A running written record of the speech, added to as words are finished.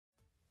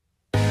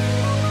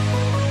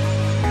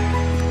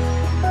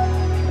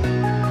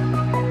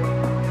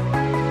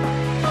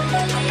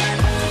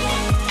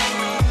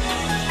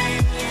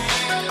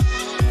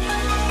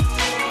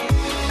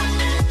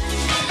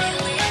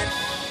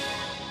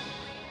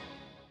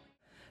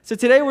So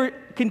today we're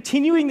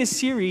continuing the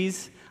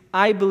series,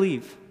 I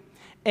Believe.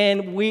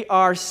 And we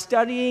are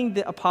studying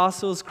the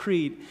Apostles'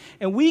 Creed.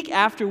 And week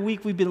after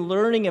week, we've been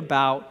learning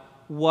about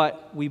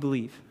what we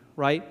believe,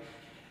 right?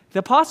 The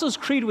Apostles'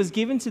 Creed was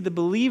given to the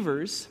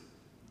believers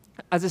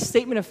as a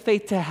statement of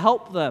faith to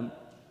help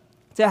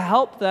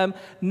them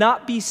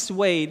not be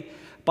swayed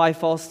by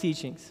false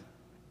teachings.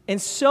 And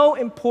so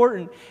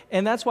important,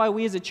 and that's why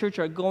we as a church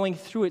are going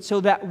through it, so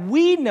that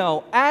we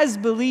know as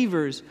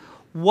believers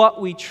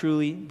what we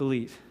truly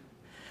believe.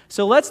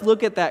 So let's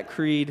look at that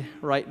creed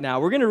right now.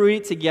 We're going to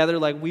read it together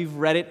like we've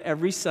read it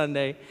every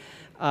Sunday,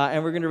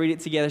 and we're going to read it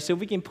together. So if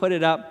we can put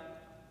it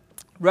up.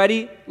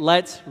 Ready?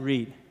 Let's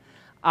read.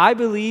 I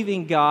believe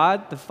in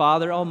God, the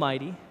Father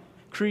Almighty,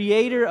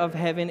 creator of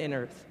heaven and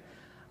earth.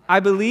 I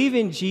believe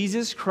in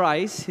Jesus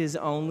Christ, his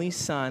only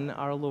Son,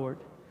 our Lord,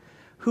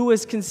 who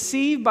was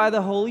conceived by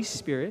the Holy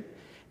Spirit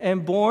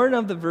and born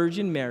of the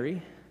Virgin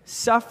Mary,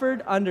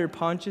 suffered under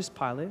Pontius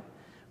Pilate,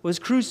 was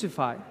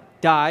crucified,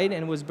 died,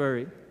 and was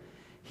buried.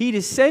 He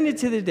descended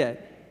to the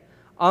dead.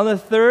 On the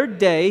third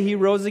day, he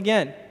rose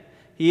again.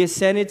 He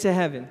ascended to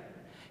heaven.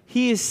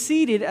 He is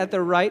seated at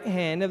the right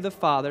hand of the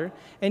Father,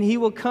 and he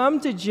will come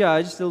to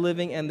judge the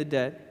living and the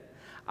dead.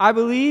 I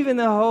believe in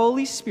the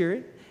Holy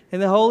Spirit, in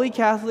the Holy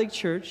Catholic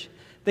Church,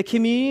 the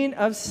communion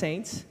of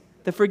saints,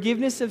 the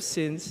forgiveness of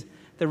sins,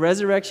 the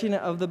resurrection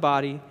of the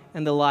body,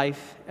 and the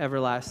life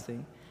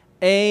everlasting.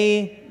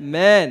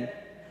 Amen.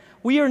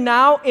 We are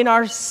now in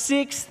our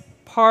sixth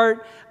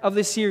part of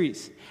the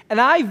series.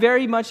 And I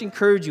very much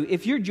encourage you,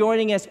 if you're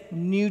joining us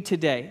new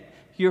today,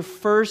 your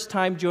first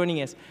time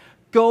joining us,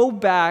 go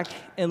back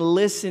and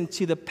listen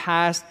to the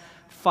past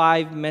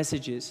 5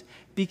 messages.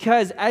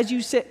 Because as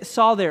you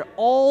saw there,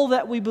 all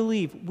that we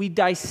believe, we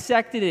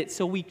dissected it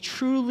so we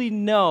truly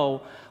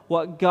know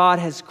what God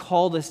has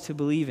called us to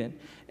believe in.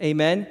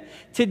 Amen.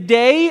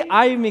 Today,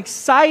 I am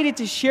excited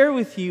to share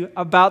with you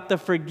about the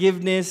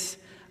forgiveness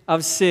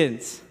of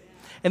sins.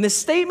 And the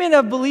statement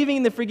of believing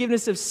in the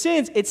forgiveness of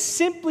sins, it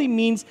simply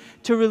means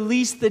to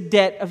release the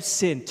debt of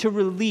sin, to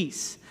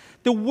release.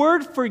 The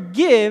word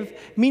forgive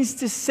means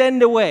to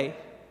send away,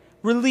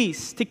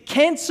 release, to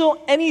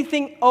cancel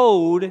anything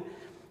owed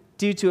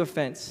due to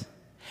offense.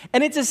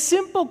 And it's a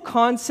simple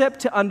concept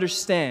to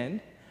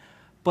understand,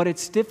 but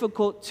it's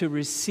difficult to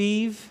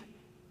receive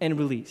and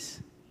release.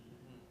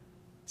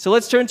 So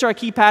let's turn to our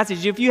key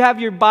passage. If you have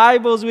your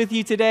Bibles with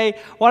you today,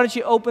 why don't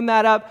you open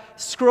that up,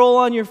 scroll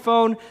on your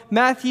phone,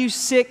 Matthew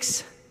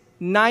 6,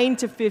 9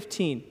 to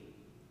 15.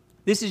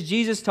 This is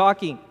Jesus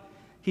talking.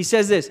 He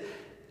says this,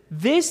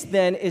 "This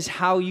then is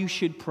how you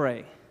should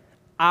pray.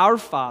 Our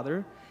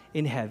Father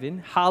in heaven,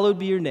 hallowed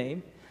be your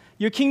name.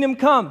 Your kingdom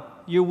come,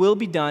 your will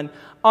be done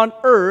on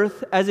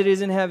earth as it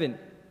is in heaven.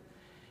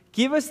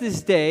 Give us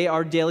this day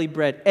our daily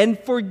bread, and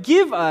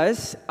forgive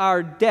us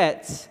our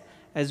debts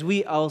as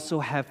we also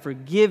have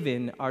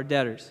forgiven our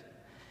debtors.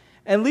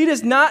 And lead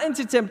us not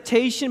into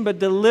temptation, but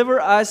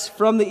deliver us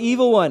from the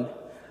evil one.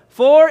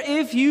 For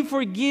if you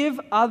forgive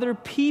other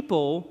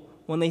people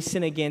when they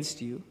sin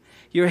against you,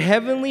 your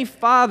heavenly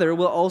Father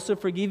will also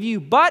forgive you.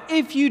 But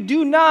if you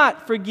do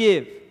not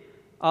forgive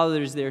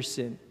others their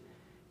sin,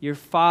 your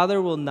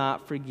Father will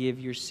not forgive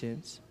your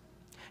sins."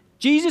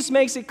 Jesus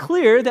makes it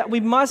clear that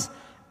we must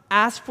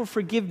ask for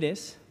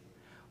forgiveness,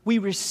 we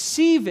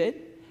receive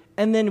it,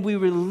 and then we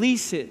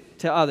release it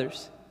to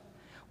others.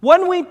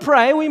 When we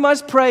pray, we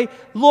must pray,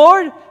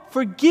 "Lord,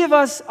 forgive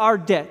us our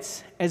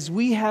debts as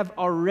we have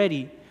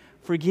already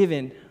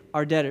forgiven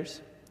our debtors."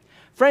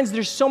 Friends,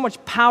 there's so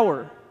much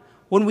power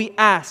when we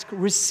ask,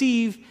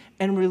 receive,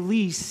 and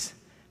release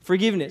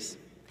forgiveness.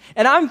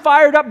 And I'm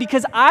fired up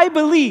because I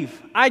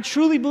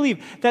truly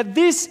believe that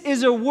this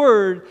is a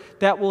word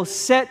that will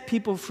set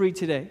people free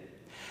today.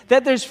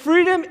 That there's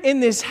freedom in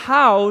this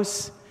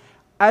house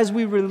as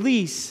we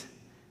release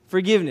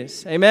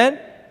forgiveness. Amen?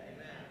 Amen.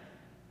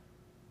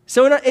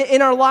 So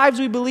in our lives,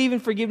 we believe in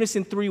forgiveness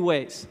in 3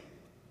 ways.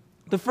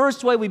 The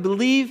first way, we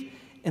believe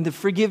in the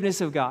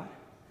forgiveness of God.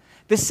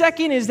 The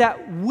second is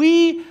that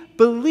we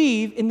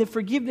believe in the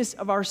forgiveness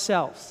of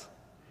ourselves.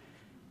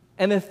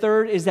 And the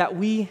third is that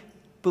we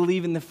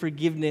believe in the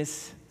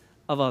forgiveness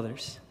of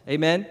others.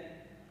 Amen?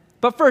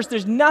 But first,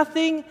 there's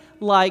nothing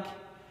like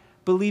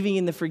believing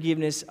in the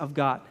forgiveness of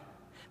God.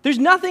 There's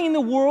nothing in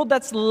the world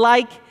that's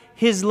like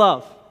His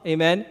love.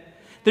 Amen?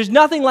 There's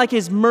nothing like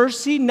His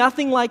mercy,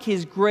 nothing like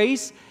His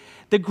grace,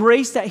 the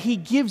grace that He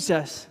gives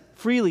us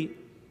freely.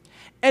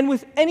 And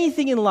with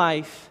anything in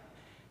life,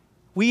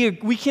 we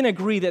can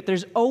agree that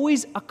there's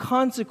always a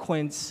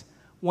consequence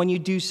when you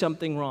do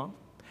something wrong.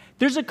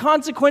 There's a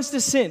consequence to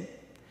sin.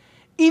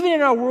 Even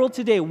in our world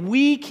today,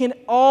 we can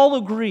all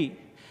agree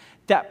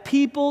that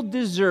people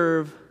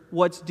deserve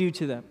what's due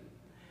to them.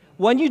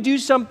 When you do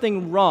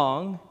something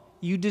wrong,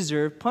 you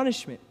deserve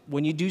punishment.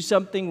 When you do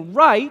something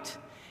right,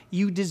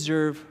 you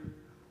deserve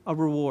a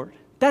reward.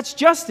 That's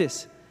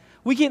justice.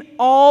 We can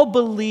all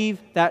believe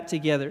that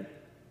together.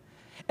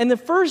 And the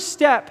first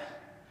step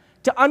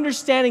to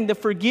understanding the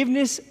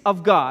forgiveness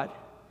of God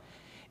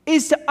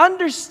is to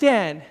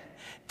understand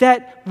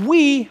that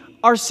we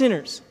are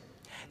sinners.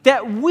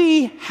 that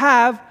we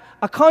have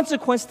a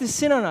consequence to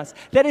sin on us,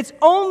 that it's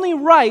only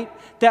right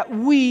that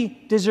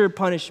we deserve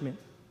punishment.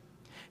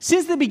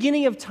 Since the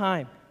beginning of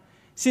time,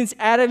 since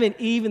Adam and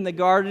Eve in the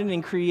garden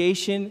and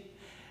creation,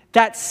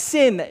 that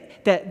sin,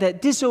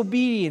 that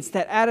disobedience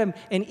that Adam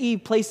and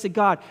Eve placed to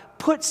God,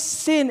 put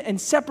sin and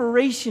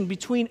separation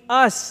between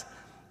us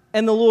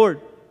and the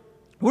Lord.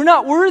 We're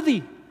not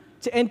worthy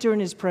to enter in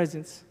His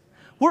presence.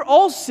 We're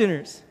all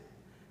sinners.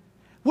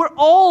 We're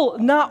all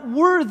not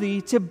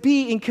worthy to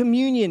be in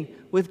communion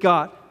with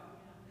God.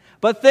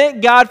 But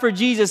thank God for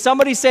Jesus.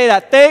 Somebody say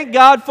that. Thank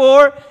God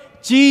for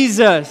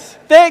Jesus.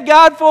 Thank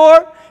God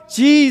for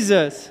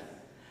Jesus,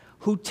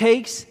 who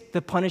takes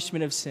the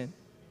punishment of sin,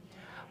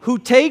 who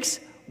takes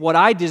what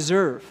I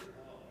deserve,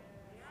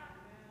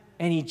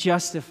 and He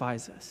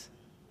justifies us.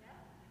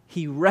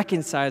 He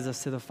reconciles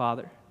us to the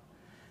Father.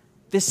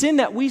 The sin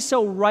that we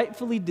so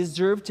rightfully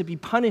deserve to be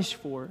punished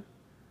for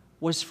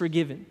was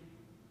forgiven.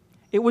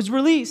 It was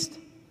released.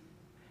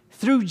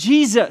 Through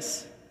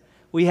Jesus,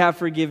 we have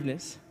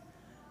forgiveness.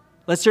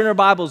 Let's turn our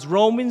Bibles,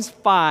 Romans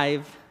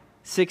 5,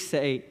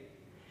 6-8.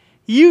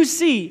 You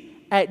see,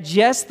 at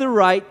just the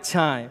right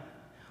time,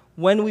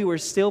 when we were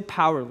still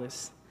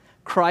powerless,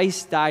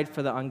 Christ died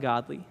for the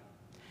ungodly.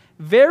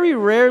 Very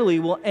rarely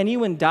will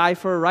anyone die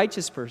for a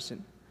righteous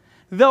person,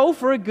 though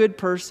for a good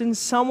person,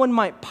 someone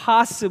might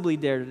possibly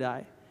dare to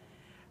die.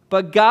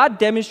 But God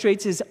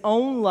demonstrates His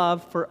own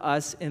love for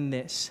us in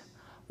this: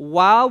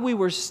 while we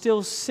were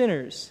still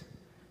sinners,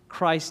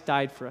 Christ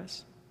died for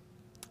us.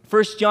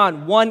 1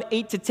 John 1,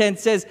 8-10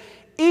 says,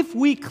 if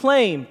we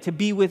claim to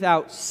be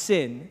without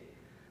sin,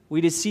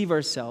 we deceive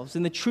ourselves,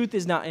 and the truth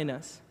is not in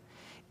us.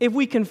 If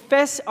we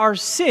confess our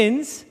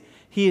sins,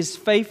 He is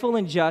faithful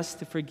and just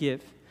to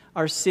forgive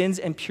our sins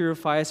and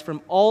purify us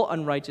from all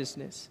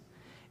unrighteousness.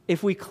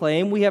 If we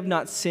claim we have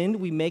not sinned,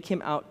 we make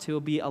Him out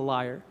to be a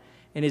liar,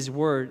 and His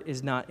word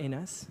is not in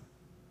us.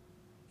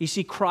 You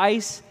see,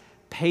 Christ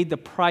paid the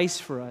price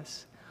for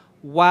us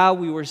while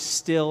we were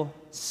still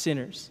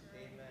sinners.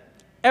 Amen.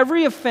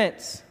 Every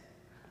offense,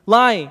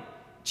 lying,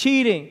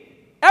 cheating,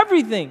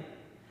 everything,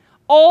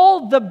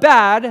 all the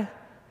bad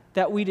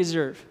that we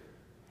deserve,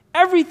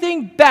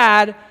 everything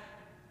bad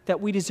that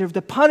we deserve,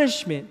 the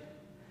punishment,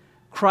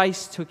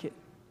 Christ took it.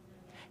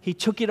 He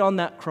took it on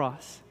that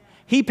cross.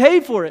 He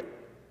paid for it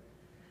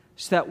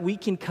so that we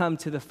can come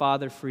to the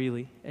Father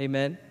freely.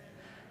 Amen?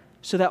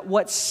 So that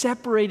what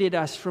separated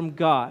us from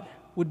God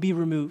would be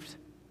removed.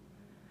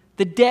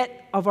 The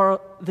debt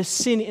of the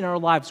sin in our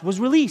lives was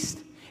released.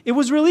 It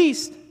was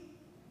released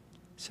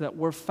so that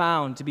we're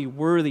found to be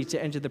worthy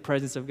to enter the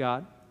presence of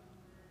God.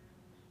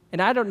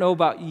 And I don't know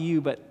about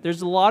you, but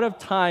there's a lot of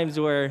times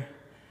where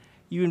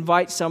you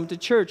invite someone to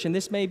church, and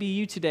this may be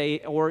you today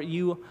or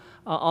you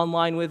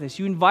online with us.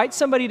 You invite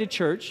somebody to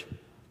church.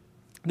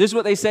 This is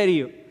what they say to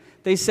you.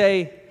 They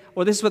say,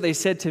 or this is what they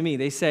said to me.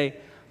 They say,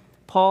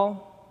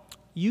 Paul,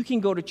 you can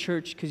go to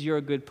church because you're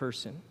a good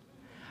person.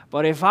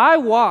 But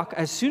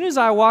as soon as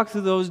I walk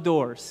through those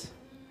doors,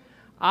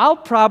 I'll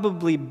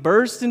probably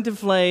burst into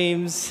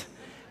flames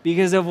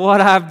because of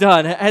what I've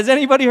done. Has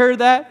anybody heard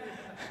that?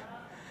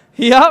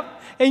 Yep.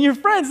 And your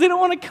friends, they don't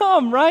want to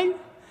come, right?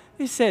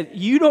 They said,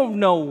 you don't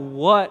know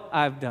what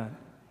I've done.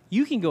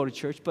 You can go to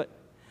church, but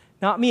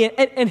not me.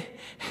 And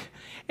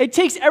it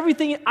takes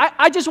everything.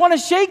 I just want to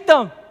shake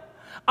them.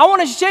 I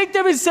want to shake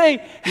them and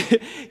say,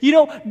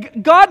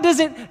 God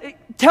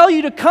doesn't tell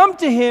you to come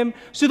to Him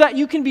so that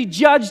you can be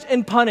judged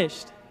and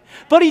punished.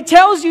 But He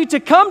tells you to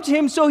come to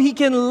Him so He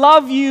can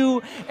love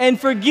you and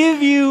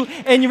forgive you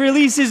and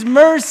release His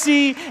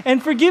mercy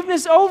and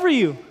forgiveness over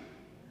you.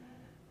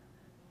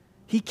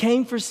 He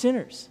came for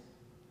sinners.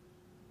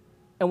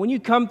 And when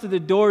you come to the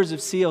doors of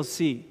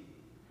CLC,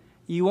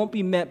 you won't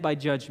be met by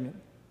judgment.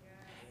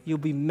 You'll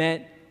be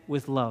met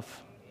with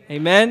love.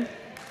 Amen?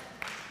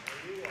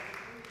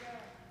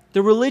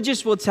 The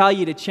religious will tell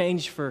you to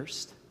change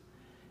first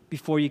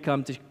before you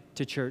come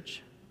to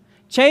church.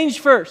 Change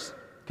first,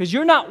 because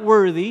you're not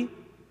worthy.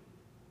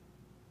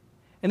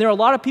 And there are a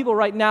lot of people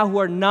right now who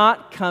are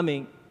not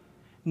coming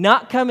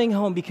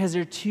home because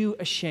they're too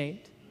ashamed.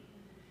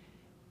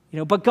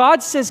 But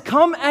God says,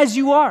 come as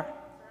you are.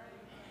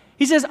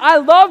 He says, I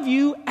love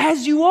you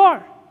as you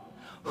are.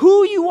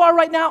 Who you are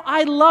right now,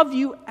 I love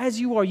you as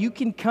you are. You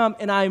can come,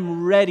 and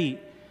I'm ready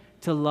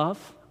to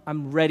love.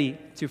 I'm ready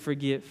to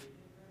forgive.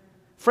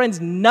 Friends,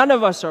 none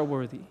of us are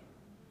worthy.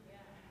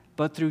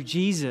 But through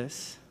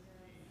Jesus,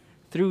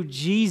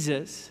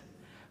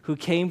 who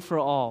came for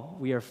all,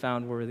 we are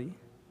found worthy.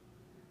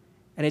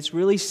 And it's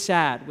really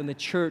sad when the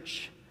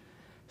church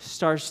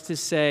starts to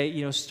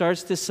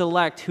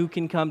select who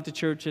can come to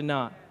church and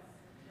not.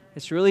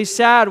 It's really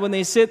sad when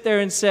they sit there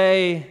and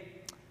say,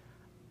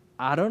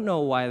 I don't know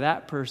why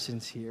that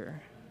person's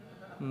here.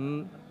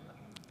 I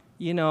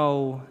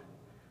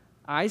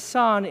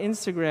saw on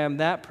Instagram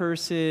that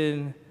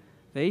person,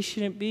 they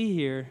shouldn't be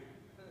here.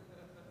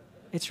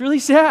 It's really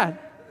sad.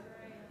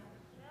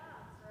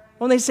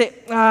 When they say,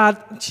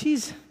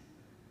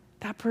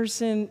 that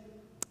person,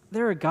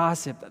 they're a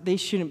gossip. They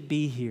shouldn't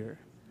be here.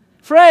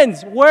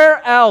 Friends,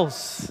 where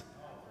else?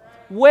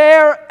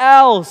 where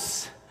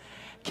else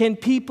can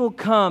people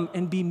come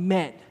and be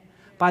met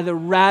by the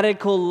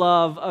radical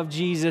love of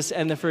Jesus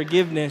and the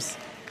forgiveness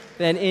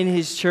than in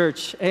his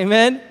church?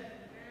 Amen?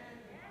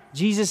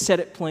 Jesus said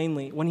it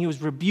plainly when he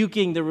was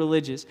rebuking the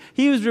religious.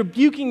 He was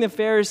rebuking the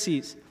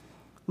Pharisees.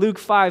 Luke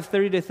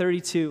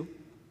 5:30-32.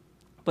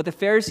 But the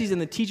Pharisees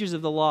and the teachers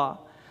of the law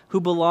who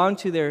belonged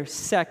to their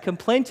sect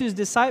complained to his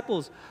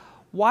disciples,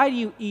 "Why do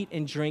you eat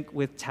and drink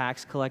with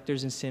tax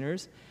collectors and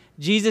sinners?"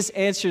 Jesus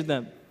answered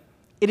them,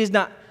 "It is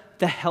not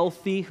the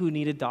healthy who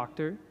need a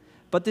doctor,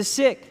 but the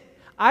sick.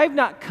 I have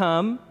not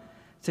come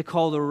to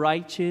call the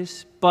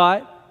righteous,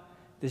 but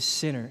the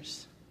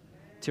sinners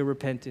to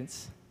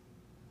repentance."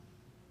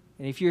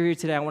 And if you're here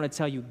today, I want to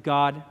tell you,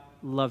 God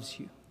loves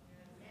you.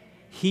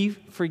 He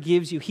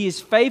forgives you. He is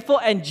faithful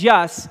and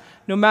just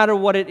no matter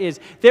what it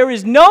is. There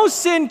is no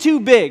sin too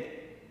big.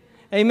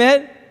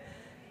 Amen?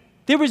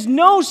 There is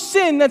no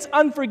sin that's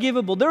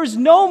unforgivable. There is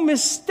no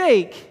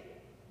mistake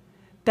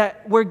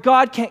where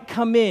God can't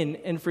come in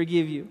and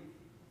forgive you.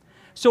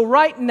 So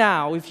right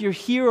now, if you're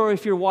here or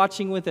if you're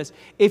watching with us,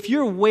 if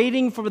you're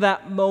waiting for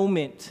that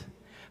moment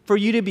for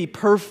you to be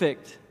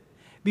perfect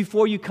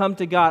before you come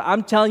to God,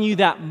 I'm telling you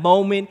that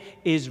moment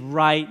is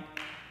right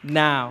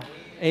now.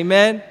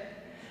 Amen?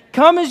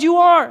 Come as you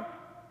are.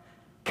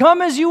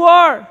 Come as you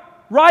are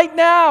right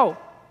now.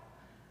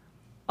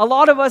 A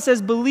lot of us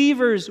as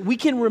believers, we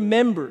can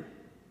remember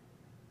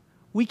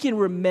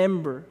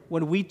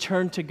when we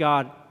turn to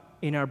God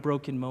in our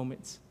broken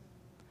moments.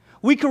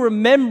 We can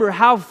remember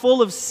how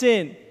full of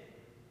sin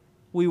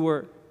we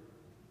were.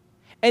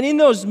 And in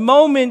those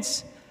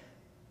moments,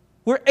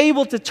 we're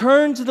able to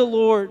turn to the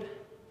Lord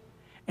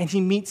and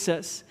he meets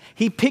us.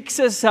 He picks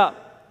us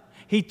up.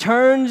 He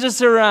turns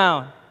us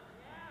around.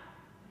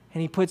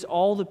 And he puts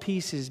all the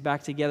pieces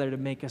back together to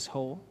make us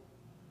whole.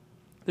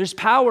 There's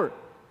power.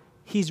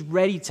 He's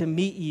ready to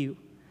meet you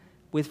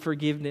with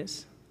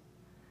forgiveness.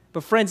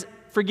 But friends,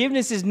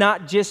 forgiveness is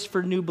not just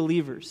for new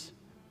believers.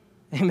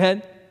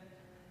 Amen?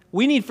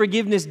 We need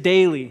forgiveness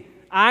daily.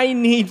 I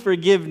need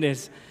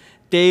forgiveness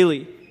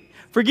daily.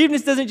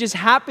 Forgiveness doesn't just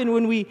happen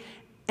when we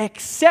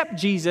accept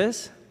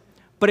Jesus,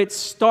 but it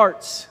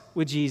starts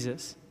with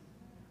Jesus.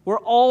 We're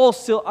all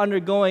still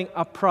undergoing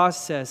a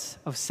process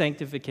of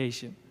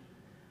sanctification.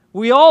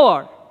 We all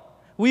are.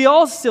 We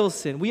all still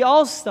sin. We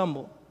all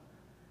stumble.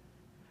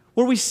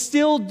 Where we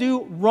still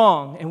do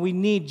wrong and we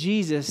need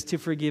Jesus to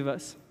forgive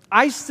us.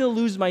 I still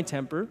lose my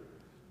temper.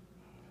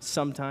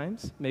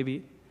 Sometimes,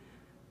 maybe.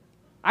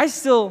 I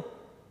still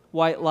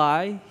white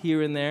lie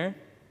here and there.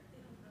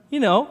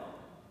 You know.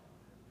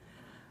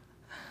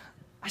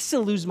 I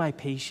still lose my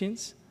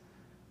patience.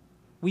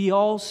 We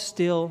all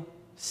still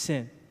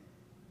sin.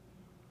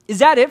 Is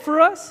that it for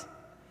us?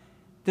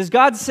 Does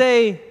God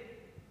say,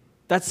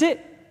 that's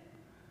it?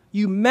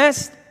 You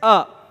messed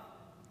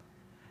up.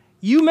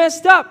 You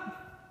messed up.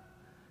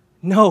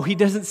 No, he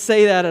doesn't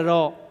say that at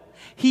all.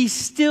 He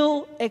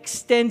still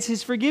extends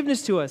his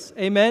forgiveness to us.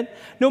 Amen?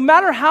 No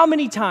matter how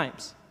many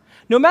times,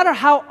 no matter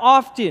how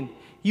often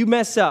you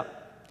mess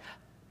up,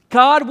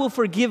 God will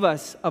forgive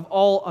us of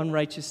all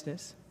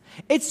unrighteousness.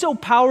 It's so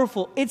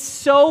powerful. It's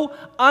so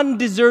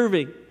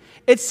undeserving.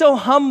 It's so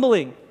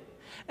humbling.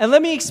 And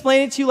let me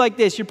explain it to you like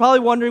this. You're probably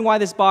wondering why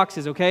this box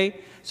is,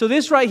 okay? So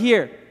this right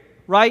here,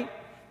 right?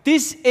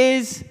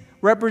 This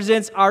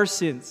represents our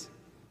sins,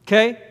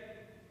 okay?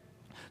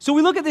 So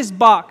we look at this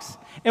box,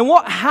 and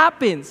what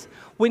happens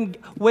when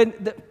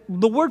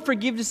the word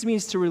forgiveness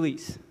means to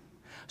release.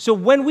 So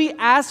when we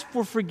ask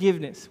for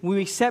forgiveness, when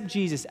we accept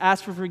Jesus,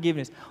 ask for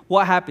forgiveness,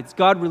 what happens?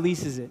 God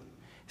releases it.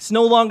 It's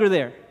no longer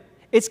there.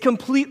 It's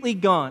completely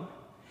gone.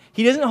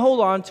 He doesn't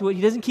hold on to it.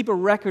 He doesn't keep a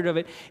record of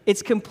it.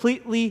 It's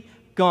completely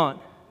gone.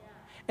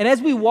 And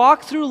as we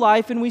walk through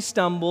life and we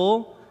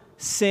stumble,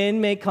 sin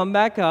may come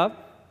back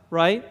up,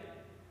 right?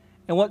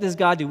 And what does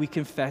God do? We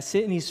confess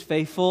it, and he's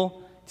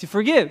faithful to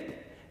forgive.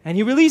 And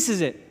he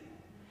releases it.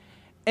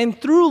 And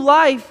through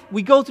life,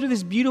 we go through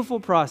this beautiful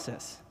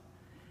process.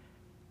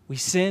 We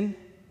sin,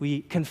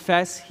 we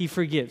confess, he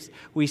forgives.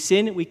 We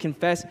sin, we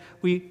confess,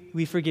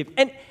 we forgive.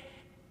 And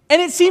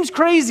it seems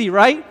crazy,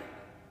 right?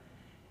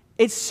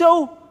 It's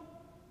so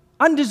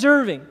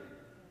undeserving.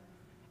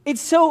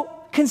 It's so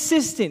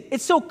consistent.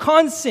 It's so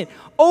constant.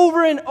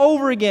 Over and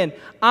over again,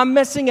 I'm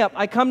messing up.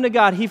 I come to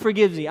God. He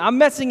forgives me. I'm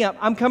messing up.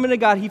 I'm coming to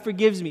God. He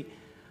forgives me.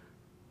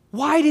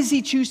 Why does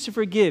he choose to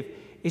forgive?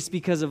 It's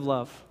because of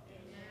love.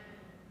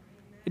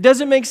 It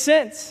doesn't make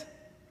sense.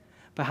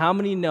 But how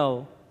many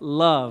know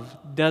love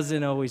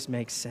doesn't always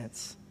make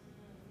sense?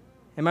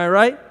 Am I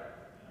right?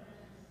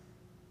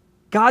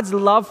 God's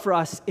love for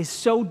us is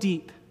so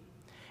deep.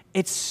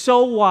 It's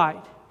so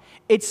wide.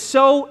 It's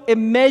so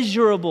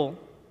immeasurable.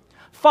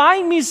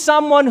 Find me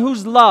someone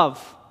whose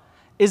love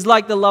is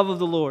like the love of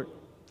the Lord.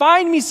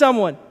 Find me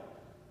someone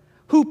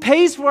who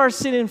pays for our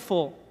sin in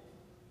full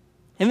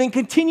and then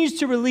continues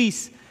to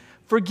release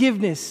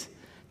forgiveness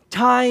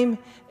time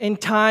and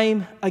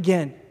time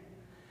again.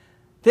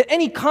 That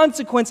any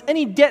consequence,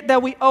 any debt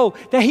that we owe,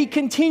 that he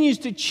continues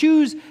to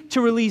choose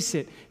to release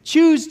it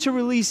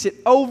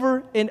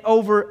over and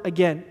over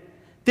again.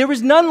 There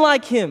is none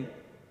like him.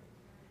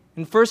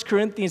 In 1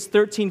 Corinthians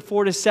 13,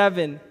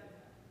 4-7,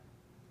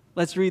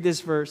 let's read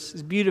this verse.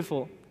 It's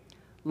beautiful.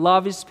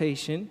 Love is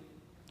patient.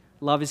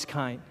 Love is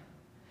kind.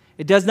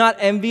 It does not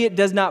envy. It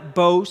does not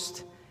boast.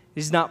 It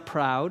is not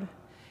proud.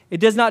 It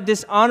does not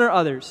dishonor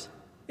others.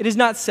 It is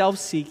not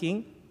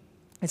self-seeking.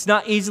 It's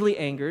not easily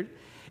angered.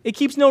 It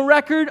keeps no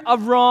record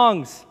of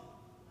wrongs.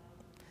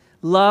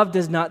 Love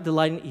does not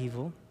delight in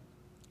evil,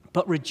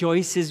 but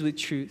rejoices with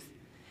truth.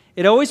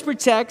 It always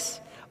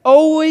protects,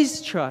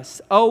 always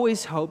trusts,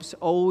 always hopes,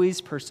 always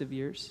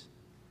perseveres.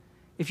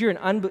 Even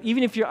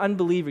if you're an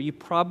unbeliever, you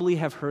probably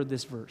have heard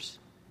this verse.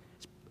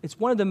 It's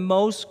one of the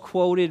most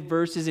quoted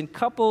verses in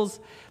couples.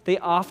 They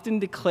often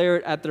declare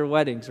it at their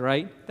weddings,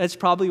 right? That's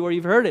probably where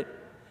you've heard it.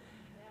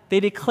 They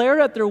declare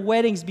it at their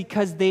weddings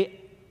because they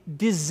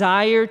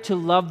desire to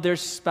love their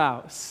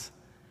spouse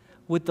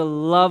with the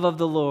love of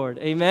the Lord.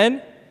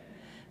 Amen?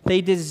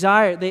 They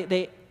desire,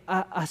 they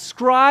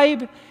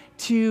ascribe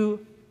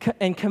to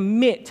and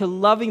commit to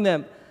loving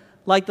them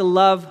like the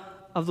love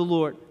of the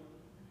Lord.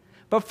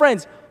 But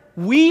friends,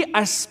 we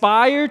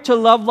aspire to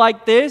love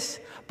like this,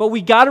 but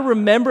we got to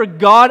remember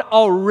God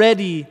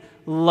already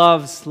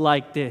loves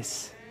like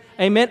this.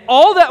 Amen.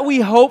 All that we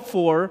hope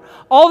for,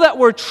 all that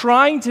we're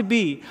trying to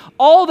be,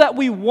 all that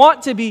we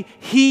want to be,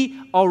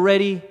 He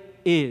already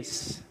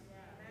is.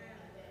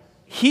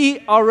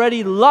 He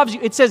already loves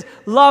you. It says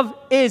love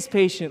is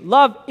patient.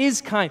 Love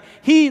is kind.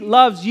 He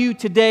loves you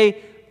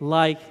today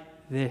like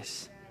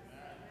this.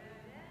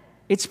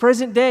 It's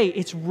present day.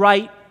 It's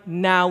right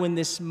now in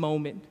this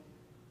moment.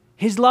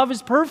 His love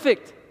is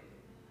perfect.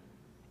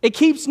 It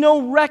keeps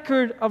no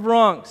record of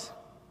wrongs.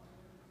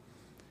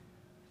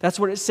 That's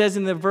what it says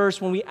in the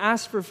verse. When we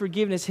ask for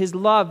forgiveness, His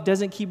love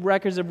doesn't keep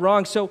records of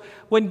wrongs. So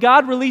when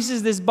God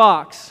releases this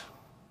box,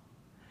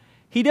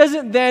 He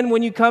doesn't then,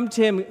 when you come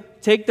to Him,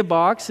 take the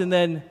box and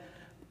then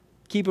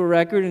keep a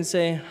record and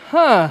say,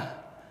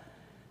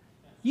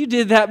 you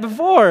did that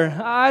before.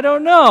 I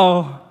don't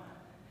know.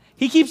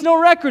 He keeps no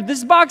record.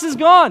 This box is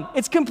gone.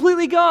 It's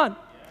completely gone.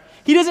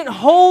 He doesn't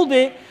hold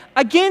it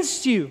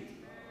against you.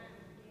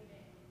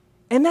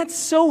 And that's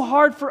so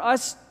hard for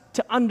us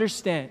to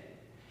understand.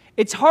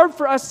 It's hard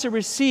for us to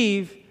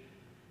receive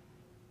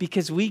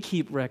because we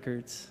keep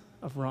records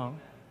of wrong.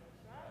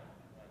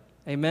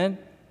 Amen?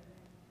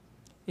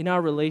 In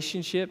our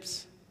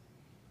relationships,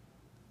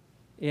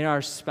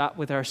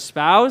 with our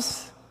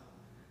spouse,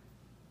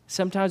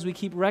 sometimes we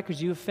keep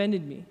records. You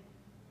offended me.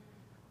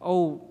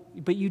 Oh,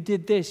 but you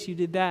did this, you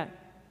did that.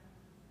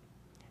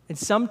 And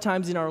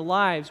sometimes in our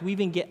lives, we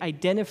even get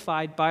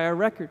identified by our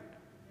record.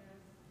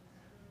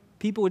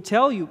 People would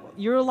tell you,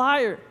 you're a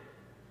liar.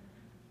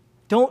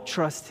 Don't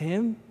trust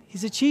him.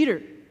 He's a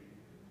cheater.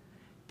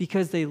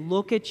 Because they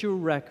look at your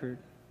record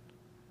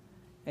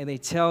and they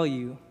tell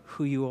you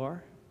who you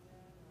are.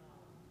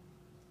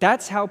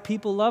 That's how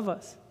people love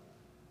us.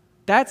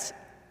 That's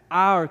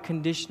our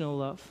conditional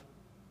love.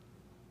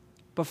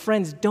 But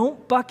friends,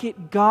 don't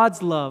bucket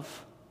God's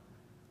love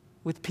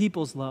with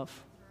people's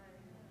love.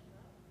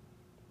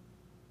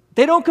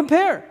 They don't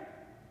compare.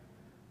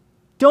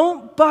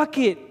 Don't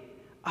bucket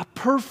a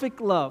perfect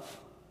love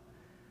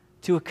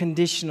to a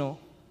conditional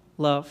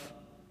love.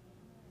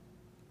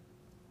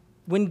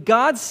 When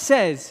God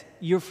says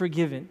you're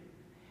forgiven,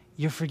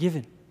 you're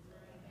forgiven.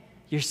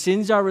 Your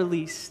sins are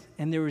released,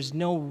 and there is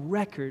no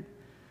record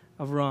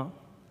of wrong.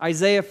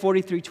 Isaiah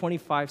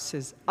 43:25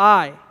 says,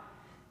 I,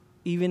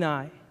 even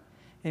I,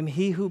 am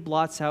He who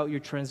blots out your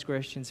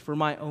transgressions for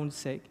my own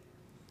sake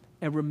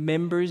and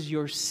remembers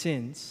your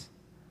sins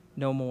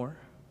no more.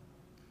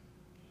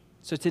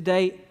 So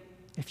today,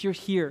 if you're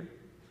here,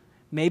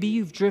 maybe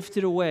you've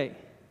drifted away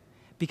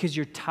because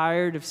you're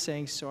tired of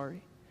saying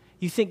sorry.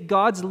 You think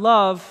God's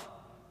love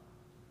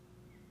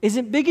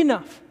isn't big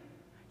enough.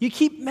 You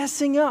keep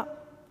messing up.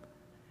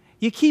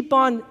 You keep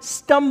on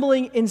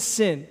stumbling in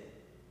sin.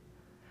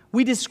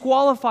 We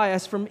disqualify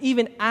us from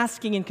even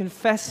asking and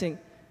confessing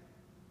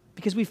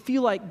because we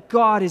feel like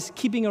God is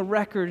keeping a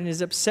record and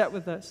is upset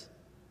with us.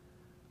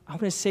 I'm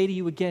going to say to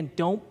you again,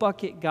 don't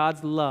bucket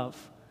God's love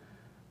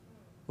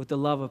with the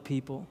love of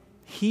people.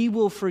 He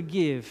will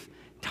forgive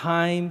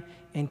time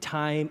and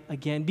time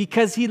again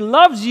because He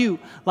loves you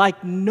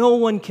like no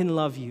one can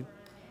love you.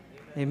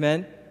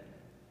 Amen?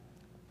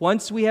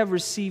 Once we have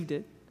received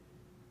it,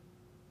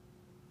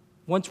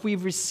 once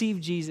we've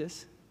received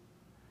Jesus,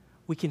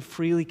 we can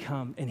freely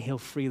come and He'll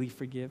freely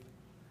forgive.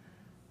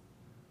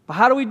 But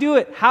how do we do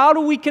it? How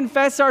do we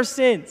confess our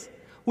sins?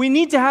 We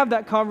need to have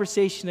that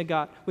conversation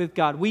with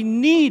God. We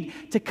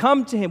need to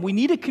come to Him. We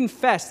need to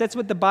confess. That's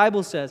what the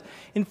Bible says.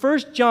 In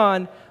 1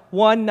 John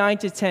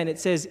 1:9-10, it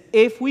says,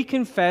 if we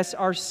confess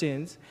our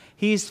sins,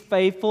 He is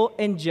faithful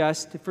and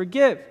just to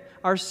forgive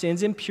our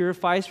sins and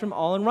purify us from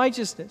all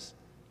unrighteousness.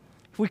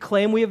 If we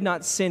claim we have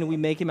not sinned, we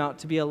make Him out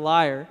to be a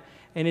liar,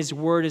 and His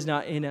word is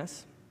not in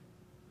us.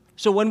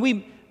 So when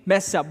we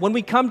mess up, when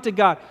we come to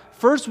God,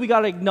 first we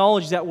got to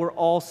acknowledge that we're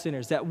all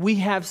sinners, that we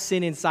have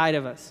sin inside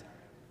of us.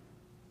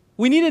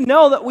 We need to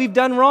know that we've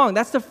done wrong.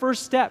 That's the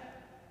first step.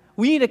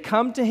 We need to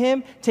come to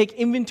Him, take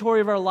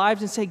inventory of our lives,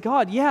 and say,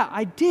 God, yeah,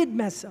 I did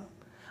mess up.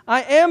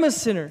 I am a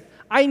sinner.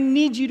 I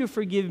need you to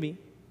forgive me.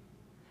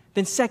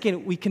 Then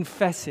second, we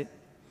confess it.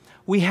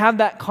 We have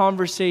that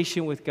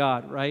conversation with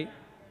God, right?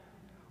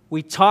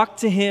 We talk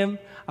to Him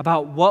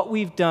about what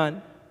we've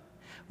done.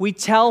 We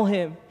tell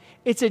Him.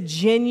 It's a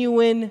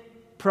genuine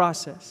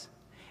process.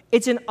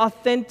 It's an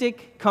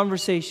authentic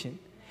conversation.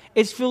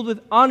 It's filled with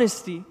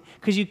honesty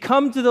because you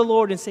come to the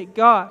Lord and say,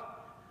 God,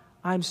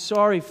 I'm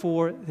sorry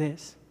for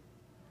this.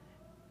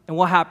 And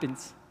what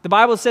happens? The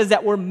Bible says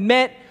that we're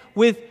met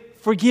with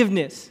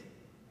forgiveness.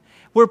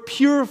 We're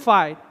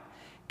purified.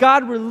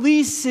 God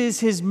releases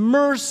His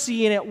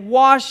mercy and it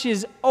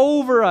washes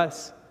over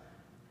us.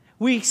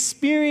 We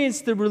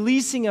experience the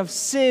releasing of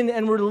sin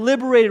and we're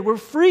liberated. We're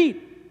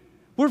free.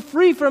 We're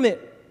free from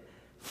it.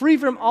 Free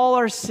from all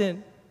our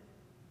sin.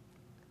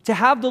 To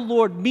have the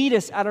Lord meet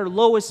us at our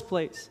lowest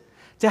place.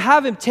 To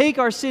have Him take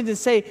our sins and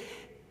say,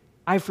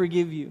 I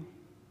forgive you.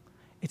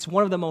 It's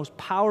one of the most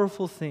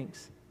powerful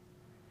things.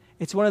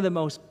 It's one of the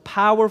most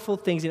powerful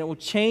things, and it will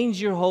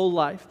change your whole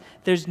life.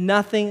 There's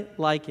nothing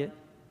like it.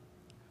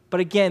 But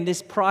again,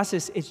 this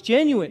process, it's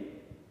genuine.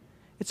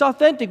 It's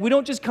authentic. We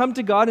don't just come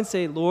to God and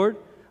say, Lord,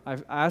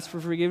 I've asked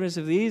for forgiveness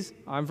of these.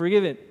 I'm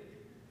forgiven.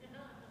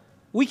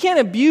 We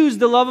can't abuse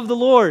the love of the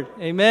Lord.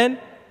 Amen?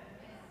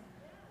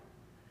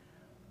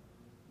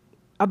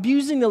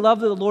 Abusing the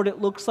love of the Lord,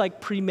 it looks like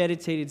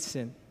premeditated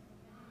sin.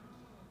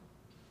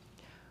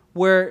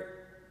 Where,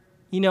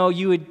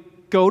 you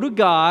would go to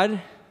God,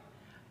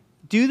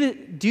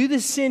 do the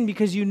sin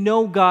because you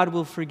know God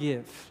will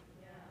forgive.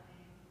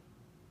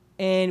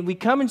 And we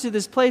come into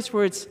this place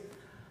where it's,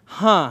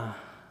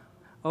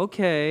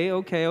 okay.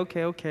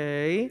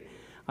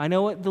 I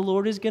know what the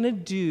Lord is going to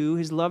do.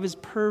 His love is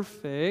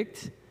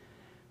perfect.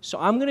 So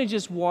I'm going to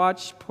just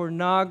watch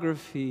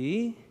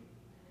pornography,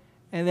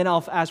 and then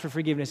I'll ask for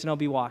forgiveness, and I'll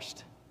be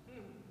washed.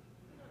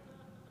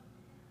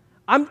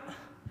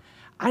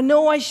 I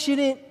know I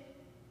shouldn't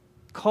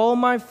call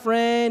my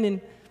friend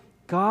and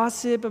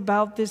gossip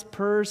about this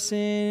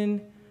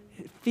person.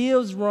 It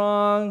feels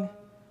wrong.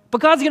 But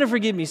God's going to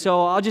forgive me,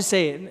 so I'll just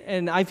say it,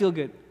 and I feel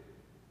good.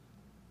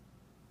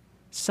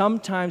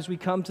 Sometimes we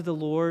come to the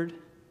Lord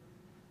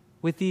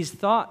with these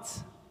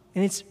thoughts,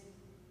 and it's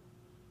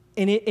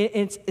an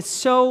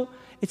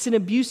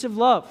abusive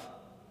love.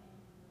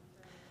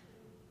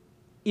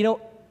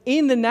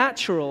 In the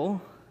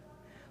natural,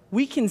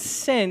 we can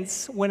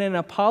sense when an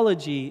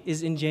apology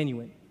is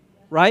ingenuine,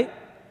 right?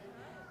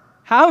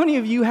 How many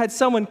of you had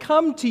someone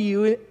come to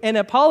you and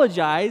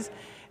apologize,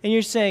 and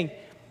you're saying,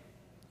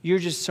 you're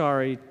just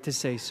sorry to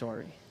say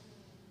sorry?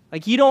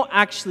 Like, you don't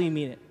actually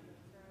mean it.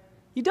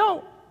 You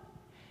don't.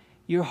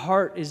 Your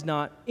heart is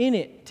not in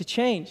it to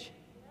change.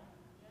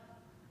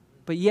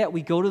 But yet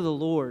we go to the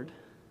Lord,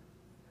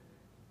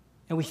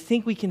 and we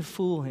think we can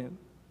fool Him.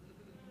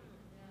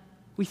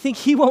 We think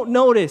He won't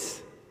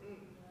notice.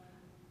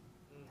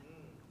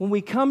 When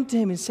we come to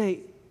Him and say,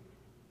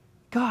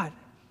 God,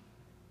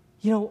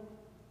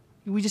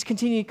 we just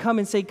continue to come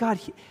and say, God,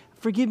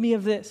 forgive me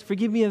of this,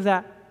 forgive me of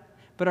that.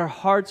 But our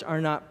hearts are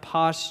not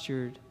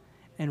postured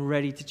and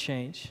ready to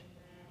change.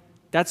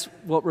 That's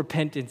what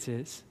repentance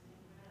is.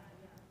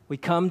 We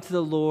come to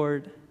the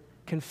Lord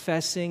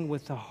confessing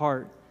with the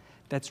heart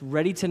that's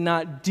ready to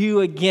not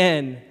do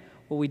again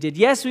what we did.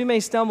 Yes, we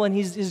may stumble and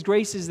His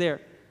grace is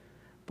there.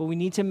 But we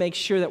need to make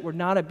sure that we're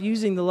not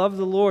abusing the love of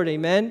the Lord.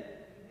 Amen?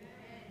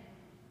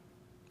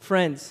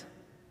 Friends,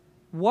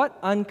 what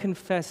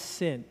unconfessed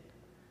sin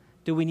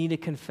do we need to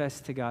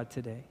confess to God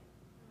today?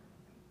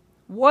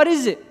 What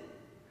is it?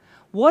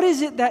 What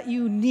is it that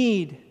you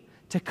need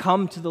to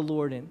come to the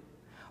Lord in?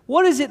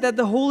 What is it that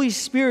the Holy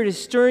Spirit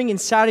is stirring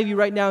inside of you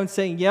right now and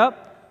saying,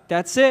 yep,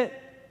 that's it.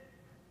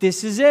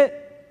 This is it.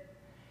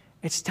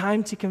 It's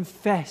time to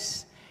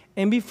confess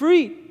and be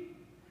free,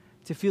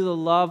 to feel the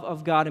love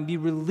of God and be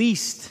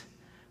released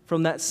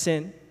from that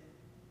sin.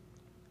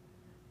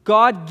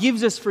 God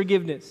gives us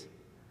forgiveness.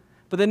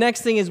 But the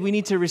next thing is we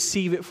need to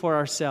receive it for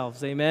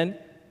ourselves. Amen?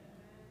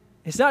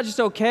 It's not just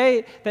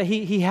okay that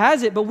He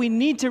has it, but we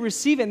need to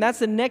receive it. And that's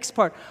the next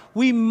part.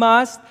 We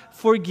must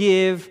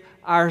forgive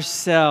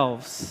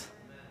ourselves.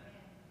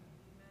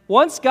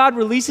 Once God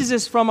releases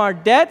us from our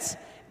debts,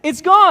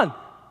 it's gone.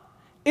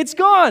 It's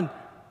gone.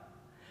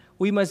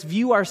 We must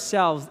view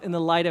ourselves in the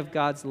light of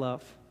God's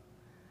love.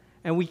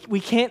 And we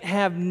can't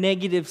have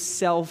negative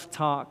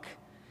self-talk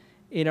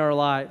in our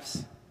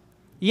lives.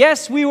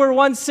 Yes, we were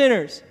once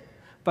sinners,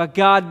 but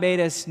God made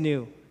us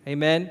new.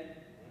 Amen?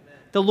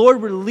 The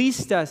Lord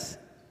released us.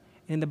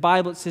 In the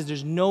Bible, it says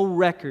there's no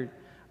record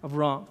of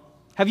wrong.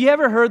 Have you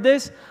ever heard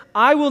this?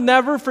 I will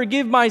never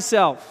forgive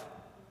myself.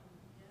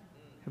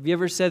 Have you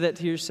ever said that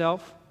to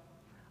yourself?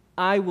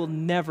 I will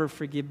never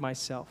forgive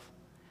myself.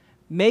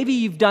 Maybe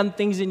you've done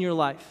things in your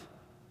life,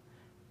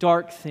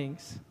 dark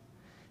things,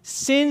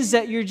 sins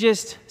that you're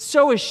just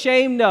so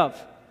ashamed of.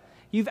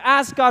 You've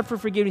asked God for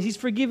forgiveness. He's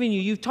forgiven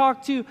you. You've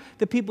talked to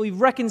the people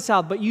you've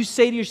reconciled, but you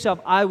say to yourself,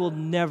 I will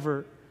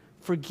never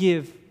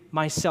forgive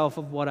myself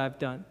of what I've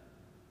done.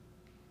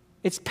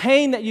 It's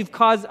pain that you've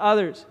caused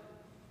others.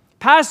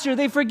 Pastor,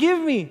 they forgive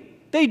me.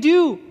 They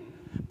do.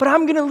 But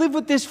I'm going to live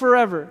with this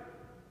forever.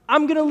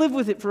 I'm going to live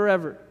with it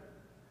forever.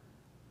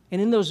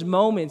 And in those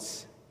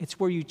moments, it's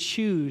where you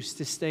choose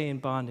to stay in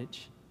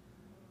bondage.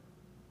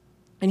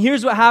 And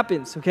here's what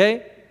happens,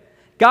 okay?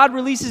 God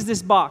releases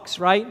this box,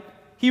 right?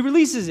 He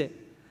releases it.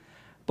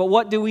 But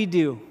what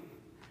do?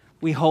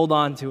 We hold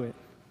on to it.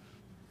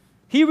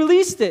 He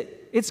released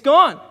it. It's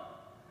gone.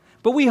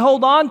 But we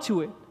hold on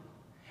to it.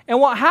 And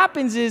what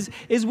happens is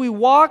we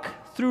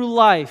walk through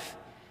life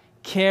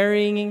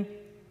carrying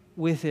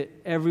with it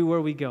everywhere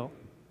we go.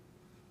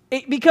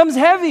 It becomes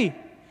heavy.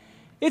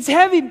 It's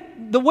heavy.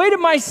 The weight of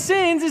my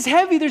sins is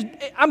heavy.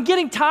 I'm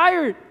getting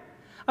tired.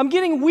 I'm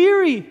getting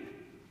weary.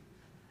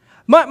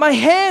 My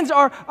hands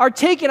are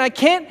taken. I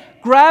can't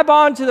grab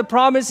onto the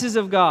promises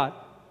of God.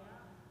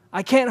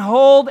 I can't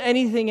hold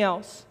anything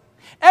else.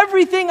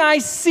 Everything I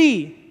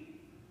see,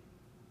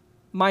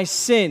 my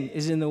sin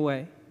is in the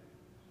way.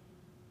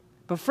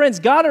 But friends,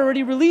 God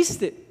already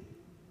released it.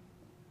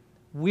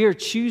 We're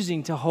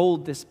choosing to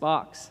hold this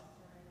box.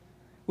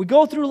 We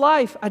go through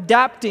life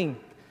adapting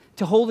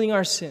to holding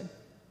our sin.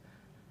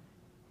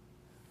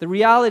 The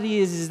reality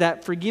is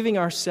that forgiving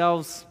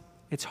ourselves,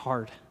 it's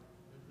hard.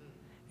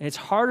 And it's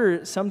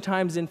harder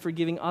sometimes than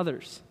forgiving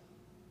others.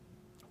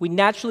 We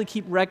naturally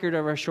keep record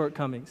of our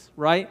shortcomings,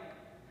 right?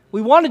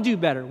 We want to do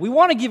better. We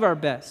want to give our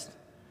best.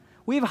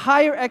 We have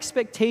higher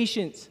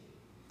expectations.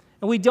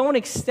 And we don't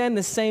extend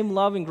the same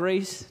love and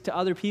grace to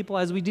other people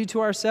as we do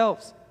to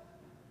ourselves.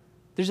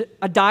 There's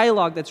a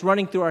dialogue that's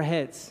running through our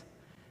heads.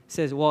 It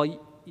says, well,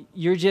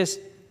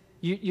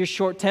 you're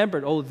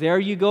short-tempered. Oh, there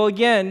you go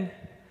again.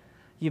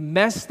 You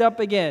messed up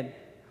again.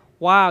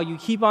 Wow, you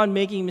keep on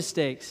making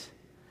mistakes.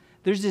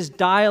 There's this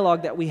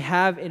dialogue that we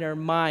have in our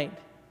mind.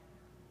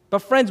 But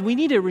friends, we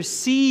need to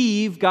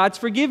receive God's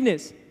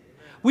forgiveness.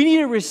 We need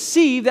to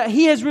receive that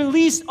He has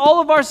released all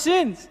of our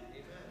sins.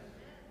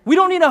 We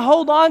don't need to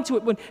hold on to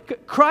it. When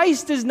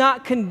Christ does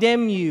not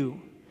condemn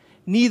you,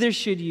 neither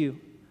should you.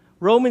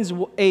 Romans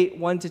 8,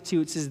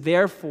 1-2, it says,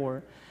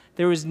 therefore,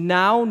 there is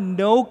now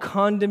no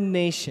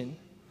condemnation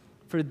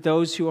for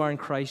those who are in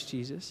Christ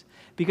Jesus.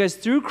 Because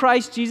through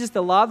Christ Jesus,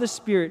 the law of the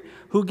Spirit,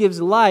 who gives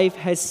life,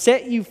 has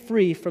set you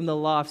free from the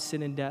law of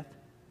sin and death.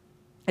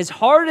 As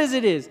hard as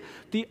it is,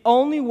 the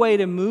only way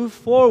to move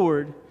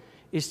forward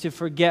is to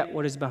forget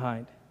what is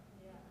behind.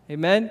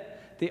 Amen?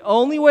 The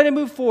only way to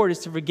move forward is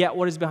to forget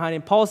what is behind.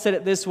 And Paul said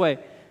it this way,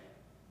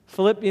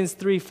 Philippians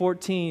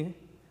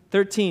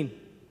 3:13.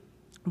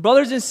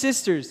 Brothers and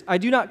sisters, I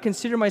do not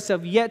consider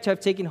myself yet to have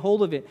taken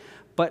hold of it,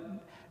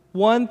 but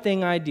one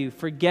thing I do,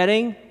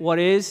 forgetting what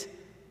is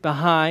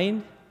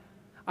behind,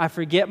 I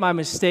forget my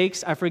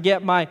mistakes, I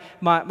forget my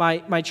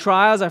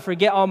trials, I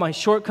forget all my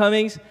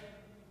shortcomings,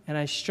 and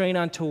I strain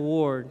on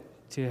toward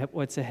to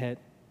what's ahead.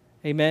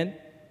 Amen?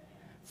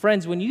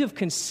 Friends, when you have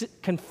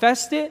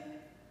confessed it,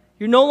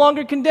 you're no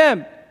longer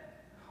condemned.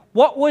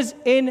 What was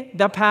in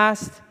the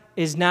past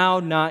is now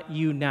not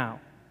you now.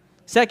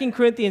 2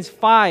 Corinthians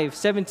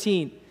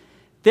 5:17.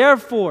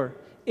 Therefore,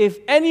 if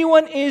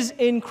anyone is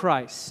in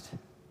Christ,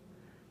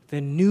 the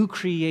new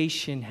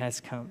creation has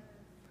come.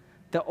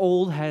 The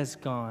old has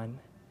gone,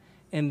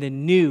 and the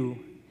new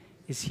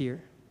is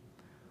here.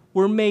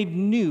 We're made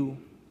new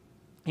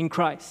in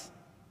Christ.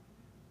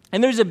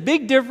 And there's a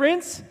big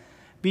difference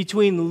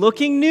between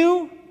looking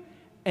new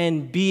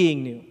and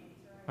being new.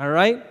 All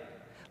right?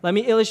 Let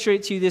me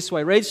illustrate to you this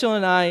way. Rachel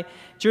and I,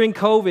 during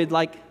COVID,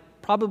 like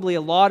probably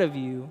a lot of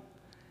you,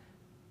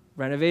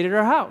 renovated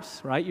our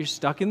house, right? You're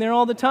stuck in there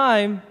all the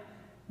time.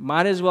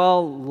 Might as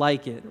well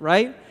like it,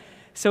 right?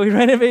 So we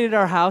renovated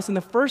our house, and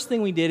the first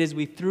thing we did is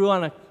we threw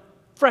on a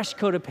fresh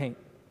coat of paint,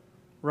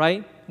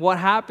 right? What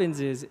happens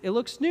is it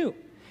looks new.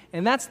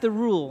 And that's the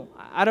rule.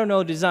 I don't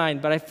know design,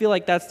 but I feel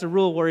like that's the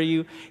rule where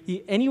you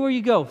anywhere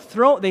you go,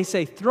 they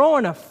say throw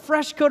on a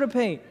fresh coat of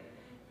paint,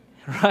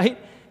 right?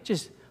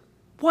 Just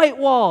white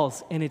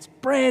walls, and it's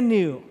brand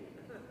new,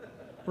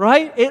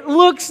 right? It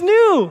looks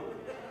new.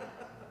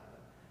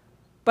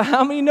 But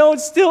how many know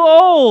it's still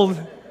old?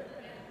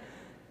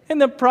 And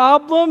the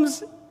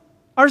problems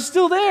are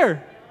still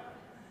there.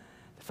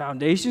 The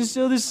foundation's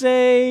still the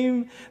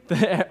same.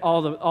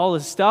 All the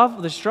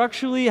stuff, the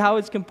structurally, how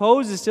it's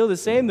composed is still the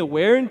same. The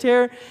wear and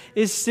tear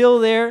is still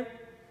there.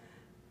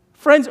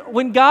 Friends,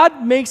 when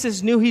God makes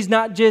us new, He's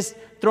not just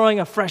throwing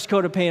a fresh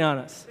coat of paint on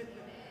us.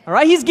 All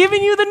right? He's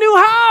giving you the new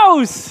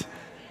house.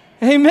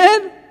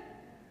 Amen?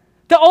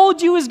 The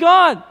old you is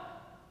gone.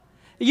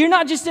 You're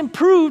not just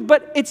improved,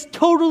 but it's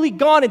totally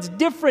gone. It's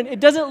different. It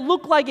doesn't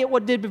look like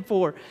what did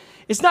before.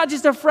 It's not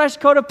just a fresh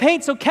coat of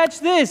paint, so catch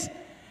this.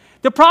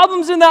 The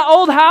problems in that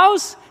old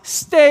house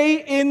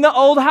stay in the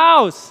old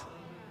house.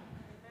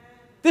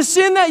 The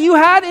sin that you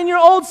had in your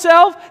old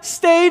self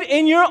stayed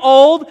in your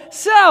old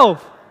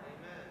self.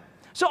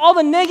 So all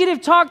the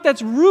negative talk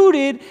that's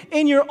rooted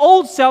in your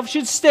old self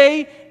should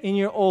stay in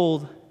your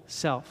old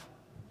self.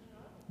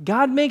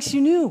 God makes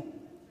you new.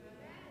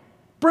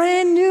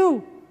 Brand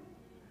new.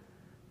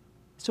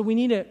 So we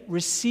need to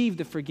receive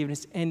the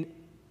forgiveness and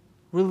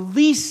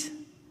release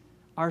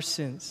our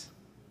sins.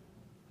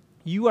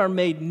 You are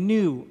made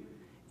new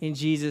in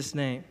Jesus'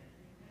 name.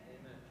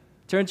 Amen.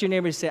 Turn to your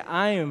neighbor and say,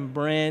 I am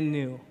brand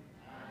new.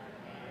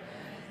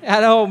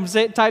 At home,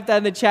 type that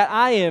in the chat.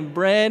 I am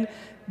brand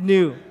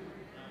new.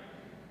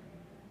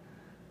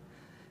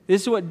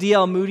 This is what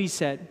D.L. Moody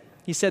said.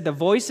 He said, the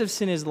voice of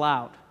sin is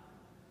loud,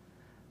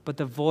 but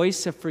the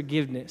voice of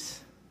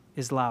forgiveness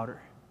is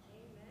louder.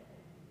 Amen.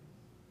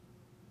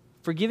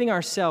 Forgiving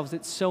ourselves,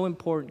 it's so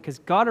important because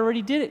God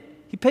already did it.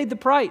 He paid the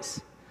price.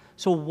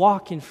 So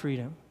walk in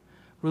freedom.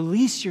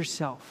 Release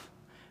yourself.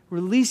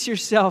 Release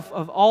yourself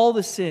of all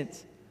the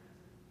sins.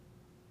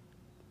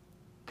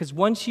 Because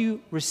once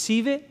you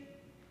receive it,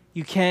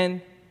 you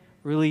can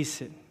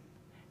release it.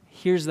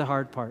 Here's the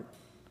hard part.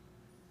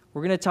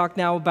 We're going to talk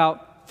now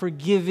about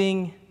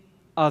forgiving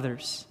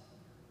others.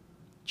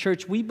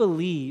 Church, we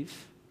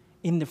believe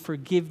in the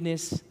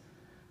forgiveness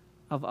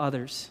of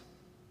others.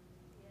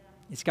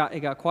 It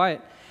got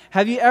quiet.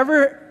 Have you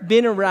ever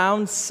been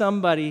around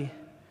somebody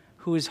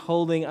who is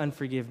holding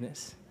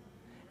unforgiveness?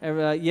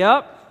 Ever like,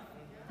 yep.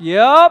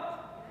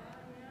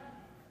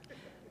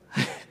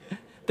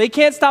 They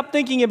can't stop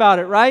thinking about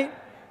it, right?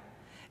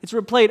 It's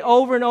replayed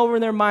over and over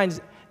in their minds.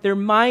 Their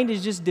mind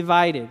is just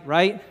divided,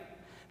 right?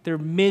 They're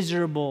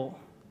miserable,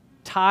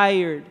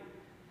 tired.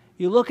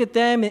 You look at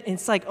them, and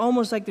it's like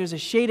almost like there's a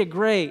shade of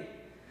gray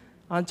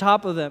on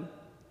top of them.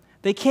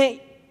 They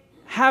can't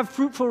have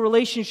fruitful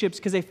relationships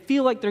because they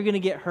feel like they're going to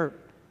get hurt.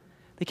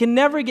 They can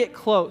never get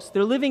close.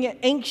 They're living an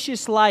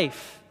anxious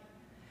life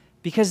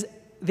because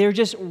they're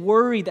just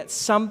worried that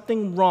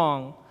something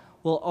wrong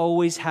will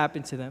always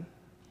happen to them.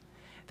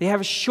 They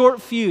have a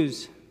short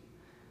fuse.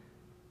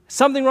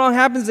 Something wrong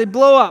happens, they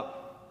blow up.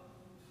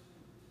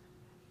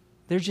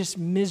 They're just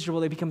miserable.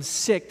 They become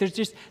sick. There's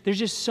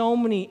just so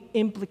many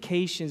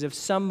implications of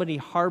somebody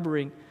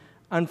harboring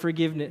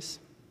unforgiveness.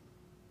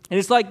 And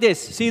it's like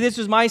this. See, this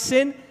was my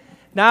sin.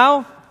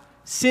 Now,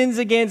 sin's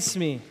against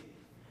me.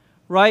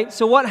 Right?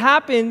 So what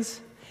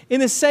happens, in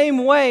the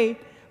same way,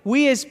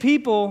 we as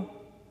people,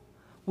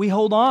 we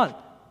hold on.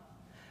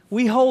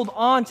 We hold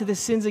on to the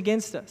sins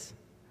against us.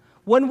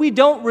 When we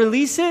don't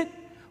release it,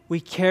 we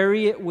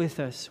carry it with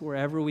us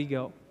wherever we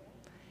go.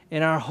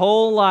 In our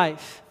whole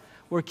life,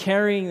 we're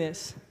carrying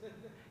this,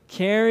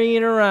 carrying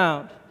it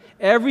around.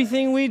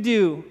 Everything we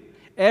do,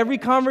 every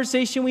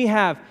conversation we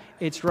have,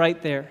 it's right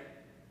there.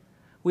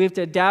 We have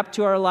to adapt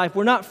to our life.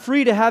 We're not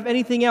free to have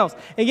anything else.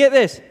 And get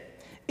this,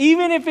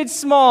 even if it's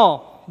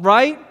small,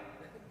 right?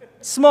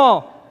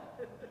 Small.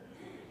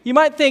 You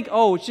might think,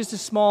 oh, it's just a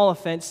small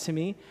offense to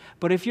me.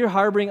 But if you're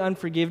harboring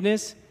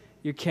unforgiveness,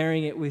 you're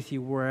carrying it with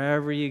you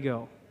wherever you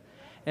go.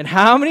 And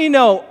how many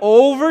know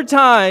over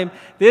time,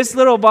 this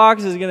little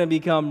box is going to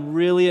become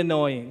really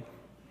annoying?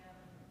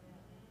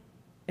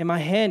 And my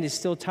hand is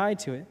still tied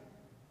to it.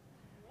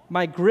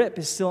 My grip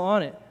is still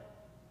on it.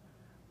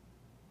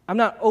 I'm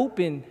not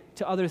open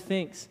to other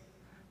things.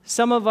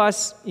 Some of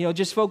us,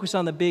 just focus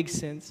on the big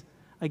sins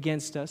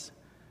against us.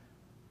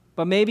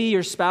 But maybe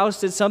your spouse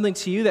did something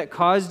to you that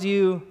caused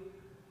you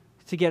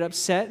to get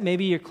upset.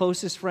 Maybe your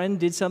closest friend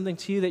did something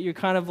to you that you're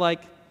kind of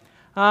like,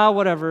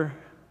 whatever.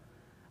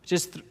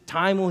 Just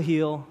time will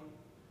heal.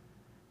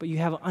 But you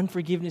have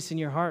unforgiveness in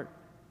your heart.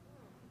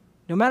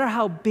 No matter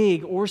how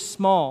big or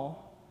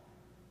small,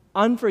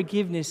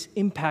 unforgiveness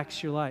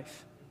impacts your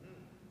life.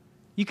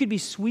 You could be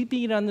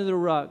sweeping it under the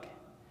rug,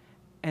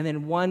 and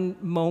then one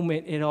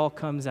moment it all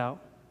comes out.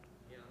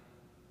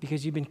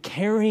 Because you've been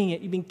carrying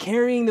it. You've been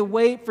carrying the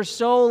weight for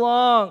so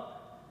long.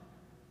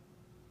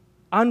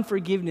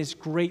 Unforgiveness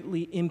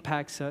greatly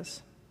impacts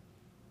us.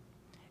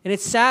 And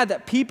it's sad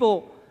that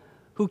people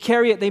who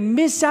carry it, they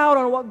miss out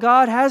on what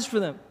God has for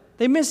them.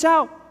 They miss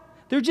out.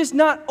 They're just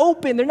not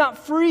open. They're not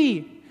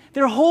free.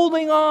 They're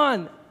holding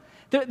on.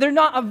 They're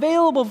not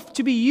available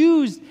to be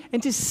used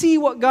and to see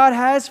what God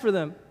has for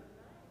them.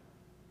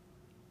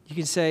 You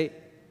can say,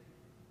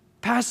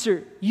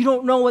 Pastor, you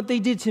don't know what they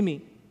did to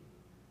me.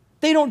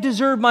 They don't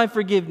deserve my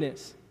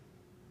forgiveness.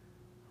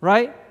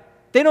 Right?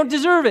 They don't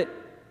deserve it.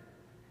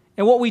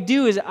 And what we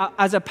do is,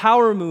 as a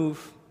power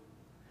move,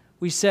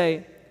 we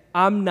say,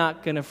 I'm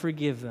not going to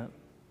forgive them.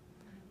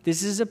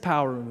 This is a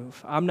power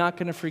move. I'm not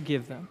going to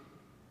forgive them.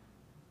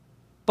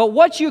 But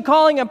what you're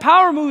calling a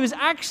power move is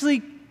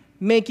actually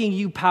making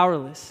you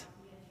powerless.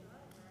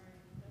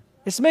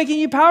 It's making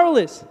you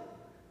powerless.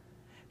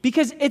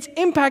 Because it's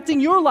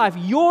impacting your life.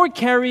 You're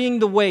carrying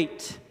the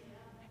weight.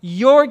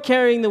 You're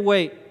carrying the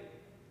weight.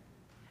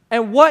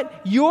 And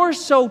what you're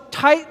so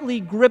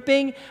tightly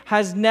gripping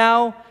has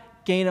now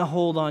gained a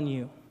hold on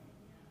you.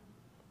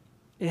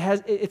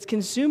 It's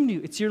consumed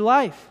you. It's your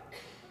life.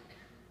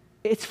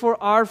 It's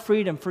for our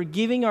freedom.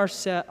 Forgiving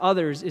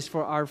others is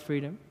for our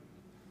freedom.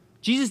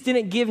 Jesus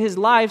didn't give his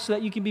life so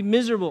that you can be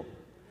miserable.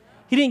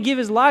 He didn't give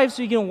his life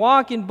so you can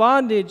walk in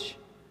bondage.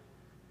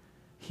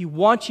 He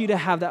wants you to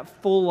have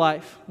that full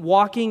life,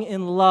 walking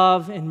in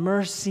love and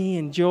mercy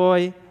and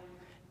joy,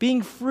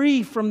 being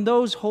free from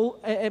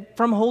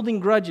from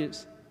holding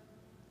grudges,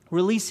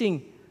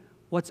 releasing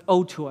what's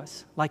owed to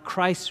us, like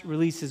Christ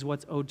releases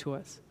what's owed to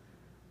us.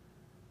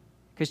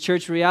 Because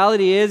church,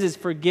 reality is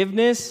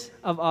forgiveness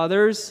of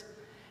others,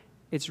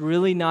 it's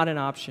really not an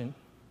option.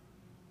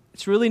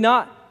 It's really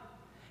not.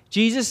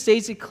 Jesus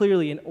states it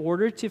clearly. In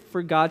order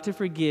for God to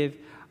forgive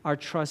our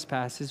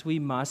trespasses, we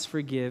must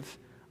forgive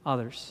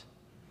others.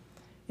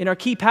 In our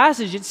key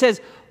passage, it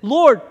says,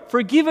 Lord,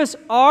 forgive us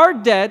our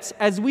debts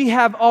as we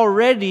have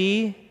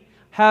already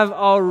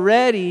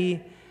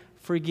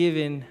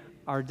forgiven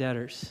our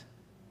debtors.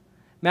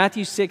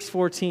 Matthew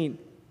 6:14.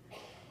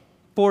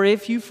 For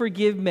if you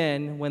forgive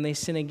men when they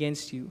sin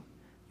against you,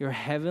 your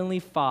heavenly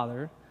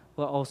Father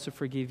will also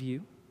forgive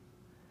you.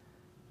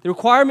 The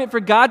requirement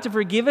for God to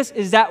forgive us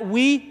is that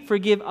we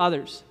forgive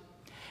others.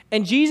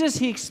 And Jesus,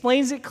 he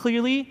explains it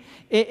clearly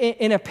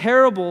in a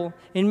parable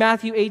in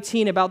Matthew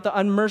 18 about the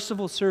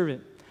unmerciful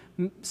servant.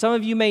 Some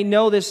of you may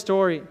know this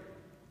story.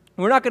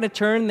 We're not going to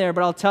turn there,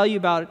 but I'll tell you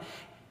about it.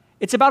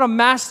 It's about a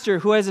master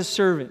who has a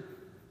servant.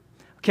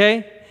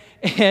 Okay?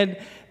 And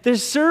the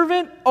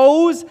servant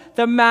owes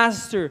the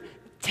master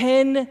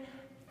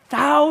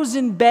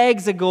 10,000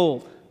 bags of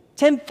gold.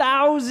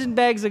 10,000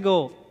 bags of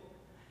gold.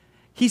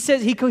 He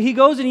says he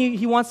goes and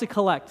he wants to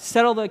collect,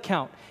 settle the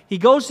account. He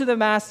goes to the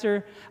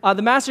master.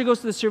 The master goes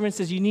to the servant and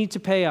says, you need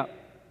to pay up.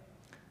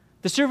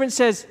 The servant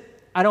says,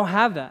 I don't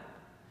have that.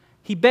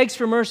 He begs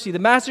for mercy. The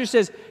master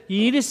says, you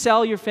need to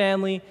sell your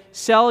family,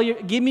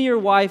 give me your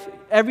wife,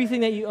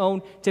 everything that you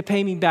own to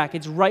pay me back.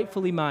 It's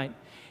rightfully mine.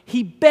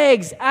 He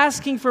begs,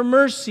 asking for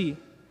mercy,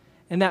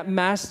 and that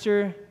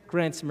master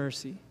grants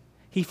mercy.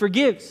 He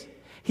forgives.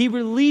 He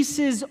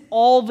releases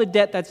all the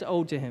debt that's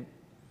owed to him.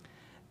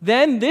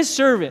 Then this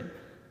servant,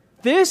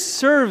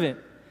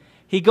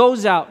 he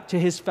goes out to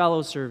his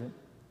fellow servant.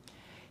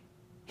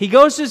 He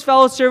goes to his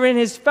fellow servant, and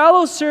his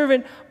fellow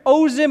servant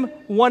owes him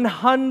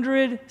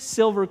 100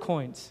 silver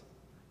coins.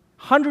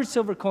 100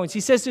 silver coins. He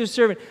says to his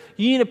servant,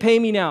 you need to pay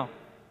me now.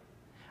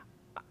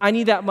 I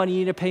need that money. You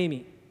need to pay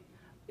me.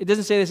 It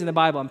doesn't say this in the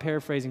Bible. I'm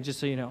paraphrasing, just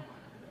so you know.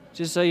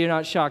 Just so you're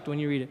not shocked when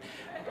you read it.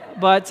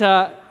 But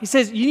he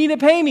says, you need to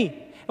pay me.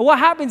 And what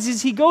happens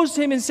is he goes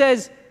to him and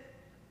says,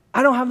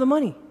 I don't have the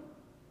money.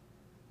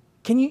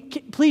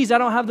 Please, I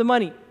don't have the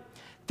money.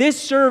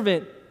 This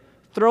servant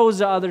throws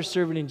the other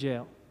servant in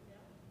jail.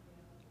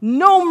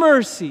 No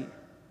mercy.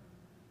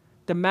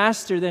 The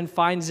master then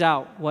finds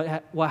out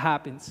what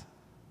happens.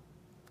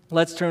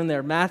 Let's turn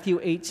there. Matthew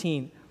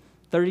 18,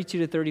 32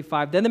 to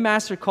 35. Then the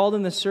master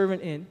called the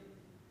servant in.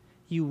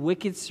 You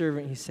wicked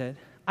servant, he said.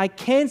 I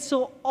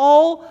cancel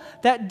all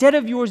that debt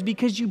of yours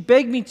because you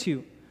begged me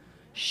to.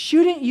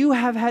 Shouldn't you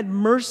have had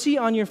mercy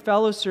on your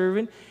fellow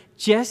servant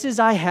just as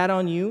I had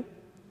on you?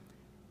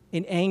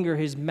 In anger,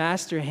 his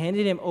master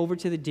handed him over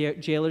to the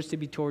jailers to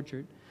be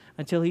tortured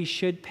until he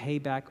should pay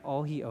back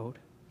all he owed.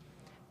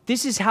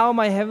 This is how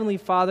my heavenly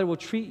Father will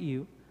treat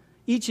you,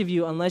 each of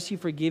you, unless you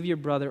forgive your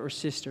brother or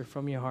sister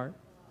from your heart.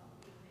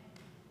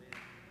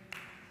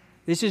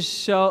 This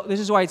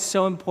is why it's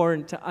so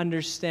important to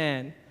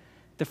understand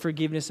the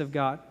forgiveness of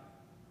God.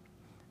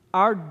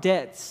 Our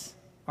debts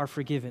are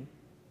forgiven.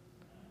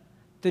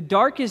 The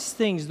darkest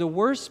things, the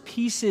worst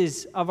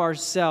pieces of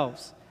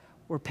ourselves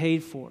were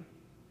paid for.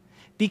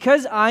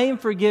 Because I am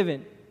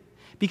forgiven,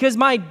 because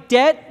my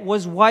debt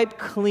was wiped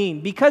clean,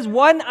 because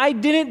one, I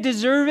didn't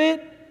deserve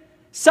it,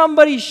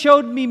 somebody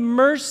showed me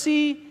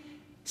mercy,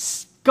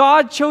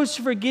 God chose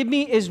to forgive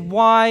me, is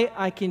why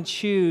I can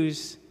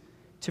choose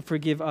to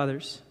forgive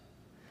others.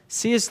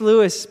 C.S.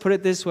 Lewis put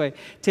it this way: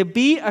 to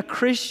be a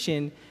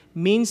Christian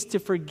means to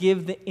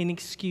forgive the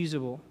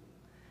inexcusable,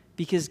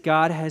 because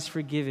God has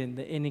forgiven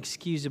the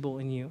inexcusable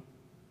in you.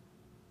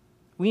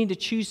 We need to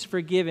choose to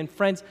forgive. And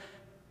friends,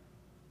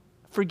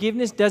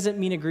 forgiveness doesn't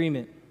mean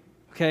agreement,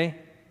 okay?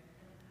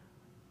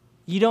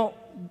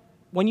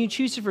 When you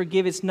choose to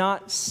forgive, it's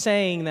not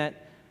saying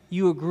that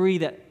you agree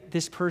that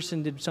this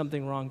person did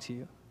something wrong to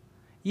you.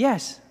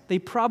 Yes, they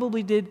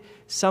probably did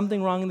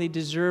something wrong and they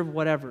deserve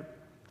whatever,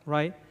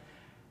 right?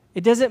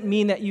 It doesn't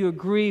mean that you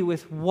agree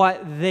with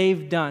what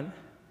they've done.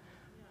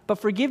 But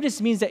forgiveness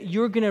means that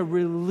you're going to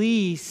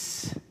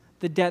release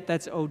the debt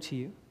that's owed to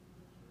you.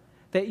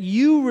 That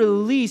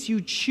you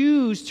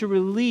choose to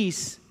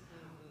release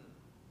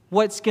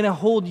what's going to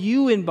hold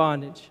you in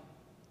bondage.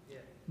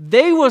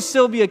 They will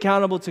still be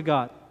accountable to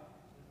God.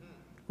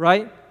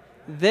 Right?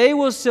 They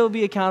will still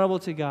be accountable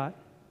to God.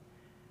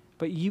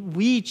 But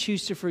we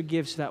choose to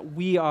forgive so that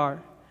we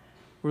are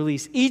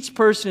released. Each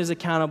person is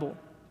accountable.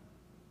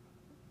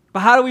 But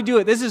how do we do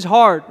it? This is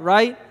hard,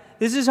 right?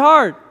 This is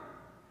hard.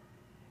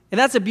 And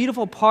that's a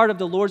beautiful part of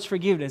the Lord's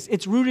forgiveness.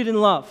 It's rooted in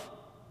love,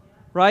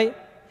 right?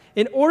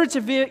 In order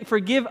to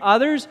forgive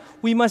others,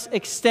 we must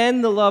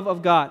extend the love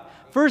of God.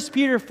 1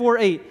 Peter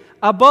 4:8,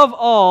 above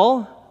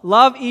all,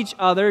 love each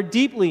other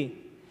deeply,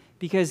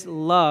 because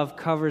love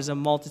covers a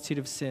multitude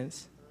of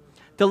sins.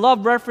 The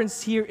love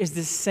referenced here is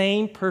the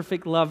same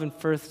perfect love in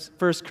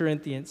 1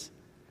 Corinthians.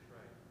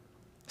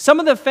 Some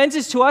of the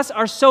offenses to us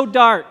are so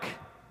dark.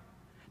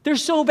 They're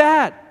so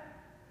bad.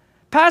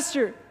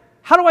 Pastor,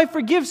 how do I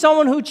forgive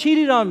someone who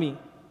cheated on me?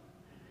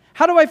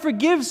 How do I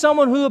forgive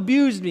someone who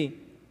abused me?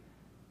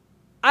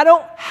 I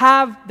don't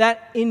have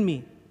that in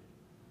me.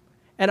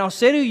 And I'll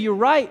say to you, you're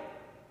right.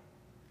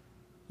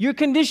 Your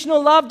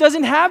conditional love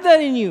doesn't have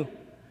that in you.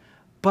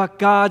 But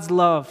God's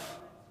love.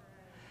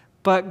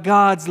 But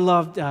God's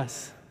loved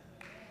us.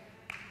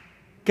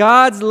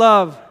 God's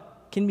love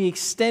can be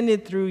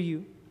extended through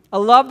you. A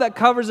love that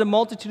covers a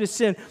multitude of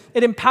sin.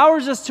 It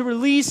empowers us to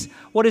release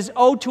what is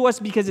owed to us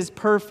because it's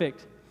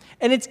perfect.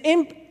 And it's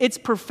in its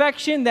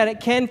perfection that it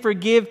can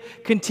forgive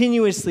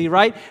continuously,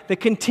 right? The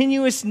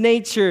continuous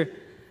nature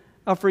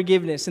of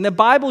forgiveness. And the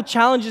Bible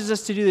challenges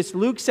us to do this.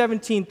 Luke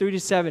 17,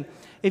 3-7.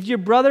 If your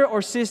brother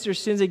or sister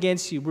sins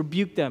against you,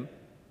 rebuke them.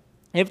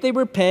 And if they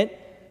repent,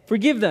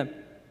 forgive them.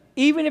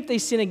 Even if they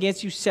sin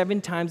against you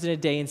 7 times in a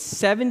day and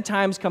 7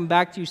 times come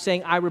back to you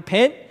saying, I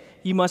repent,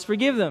 you must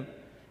forgive them.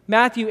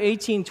 Matthew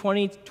 18,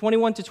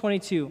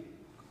 21-22.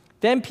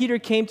 Then Peter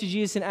came to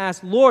Jesus and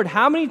asked, Lord,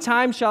 how many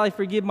times shall I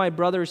forgive my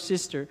brother or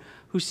sister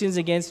who sins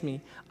against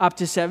me? Up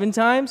to 7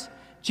 times?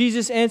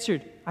 Jesus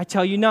answered, I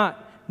tell you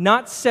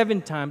not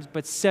 7 times,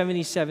 but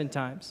 77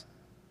 times.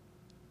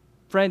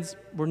 Friends,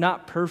 we're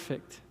not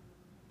perfect.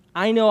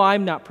 I know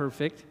I'm not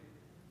perfect.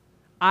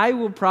 I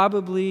will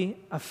probably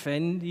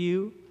offend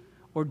you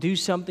or do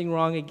something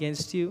wrong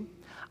against you.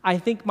 I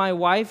think my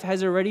wife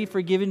has already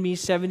forgiven me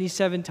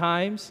 77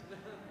 times,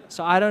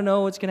 so I don't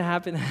know what's going to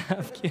happen.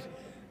 I'm kidding.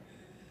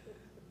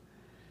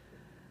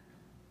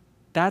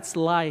 That's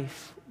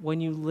life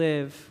when you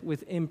live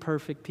with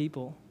imperfect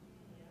people.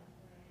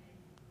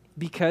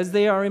 Because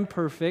they are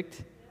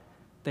imperfect,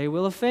 they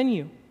will offend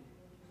you.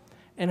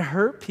 And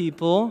hurt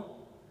people.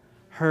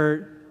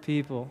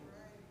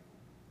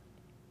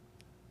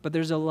 But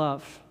there's a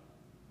love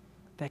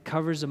that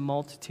covers a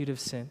multitude of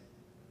sin,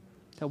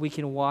 that we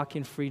can walk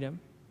in freedom.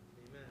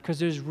 Because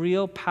there's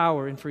real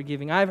power in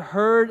forgiving. I've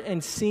heard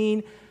and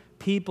seen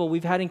people,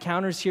 we've had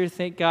encounters here,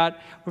 thank God,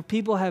 where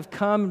people have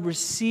come,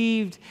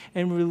 received,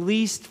 and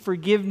released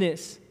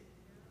forgiveness.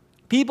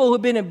 People who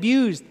have been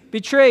abused,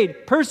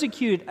 betrayed,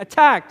 persecuted,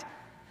 attacked,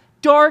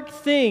 dark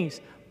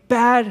things,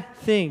 bad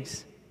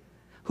things,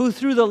 who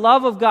through the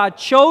love of God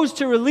chose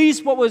to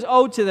release what was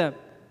owed to them.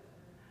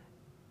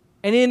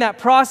 And in that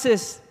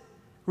process,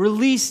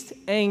 released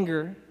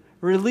anger,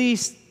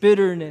 released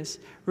bitterness,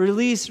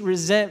 released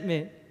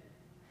resentment,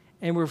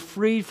 and were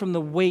freed from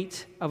the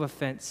weight of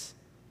offense.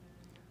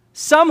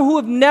 Some who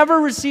have never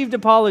received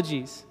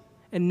apologies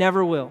and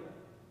never will,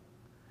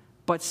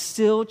 but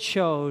still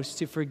chose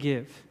to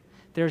forgive.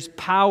 There's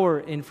power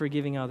in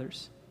forgiving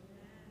others.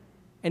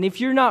 And if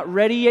you're not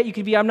ready yet, you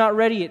could be, I'm not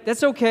ready yet.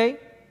 That's okay.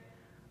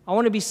 I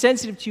want to be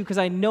sensitive to you because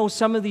I know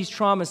some of these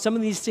traumas, some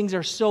of these things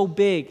are so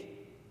big.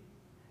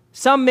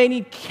 Some may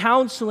need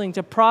counseling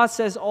to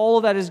process all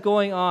of that is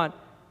going on.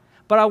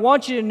 But I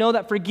want you to know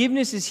that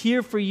forgiveness is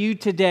here for you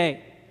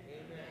today.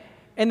 Amen.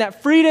 And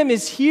that freedom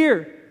is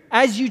here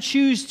as you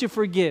choose to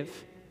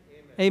forgive.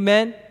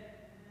 Amen.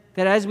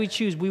 That as we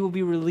choose, we will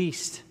be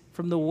released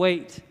from the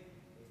weight.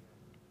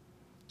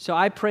 So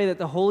I pray that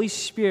the Holy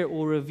Spirit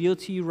will reveal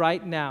to you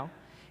right now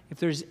if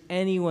there's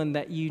anyone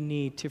that you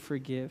need to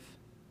forgive.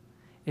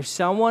 If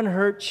someone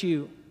hurt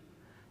you,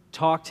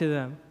 talk to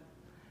them.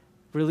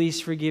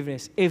 Release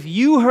forgiveness. If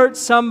you hurt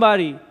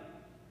somebody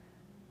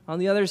on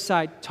the other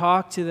side,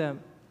 talk to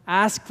them.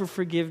 Ask for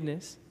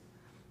forgiveness.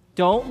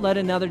 Don't let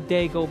another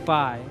day go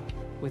by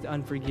with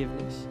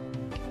unforgiveness.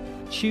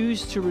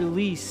 Choose to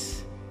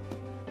release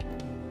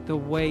the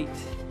weight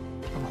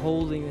of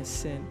holding this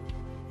sin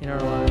in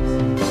our lives.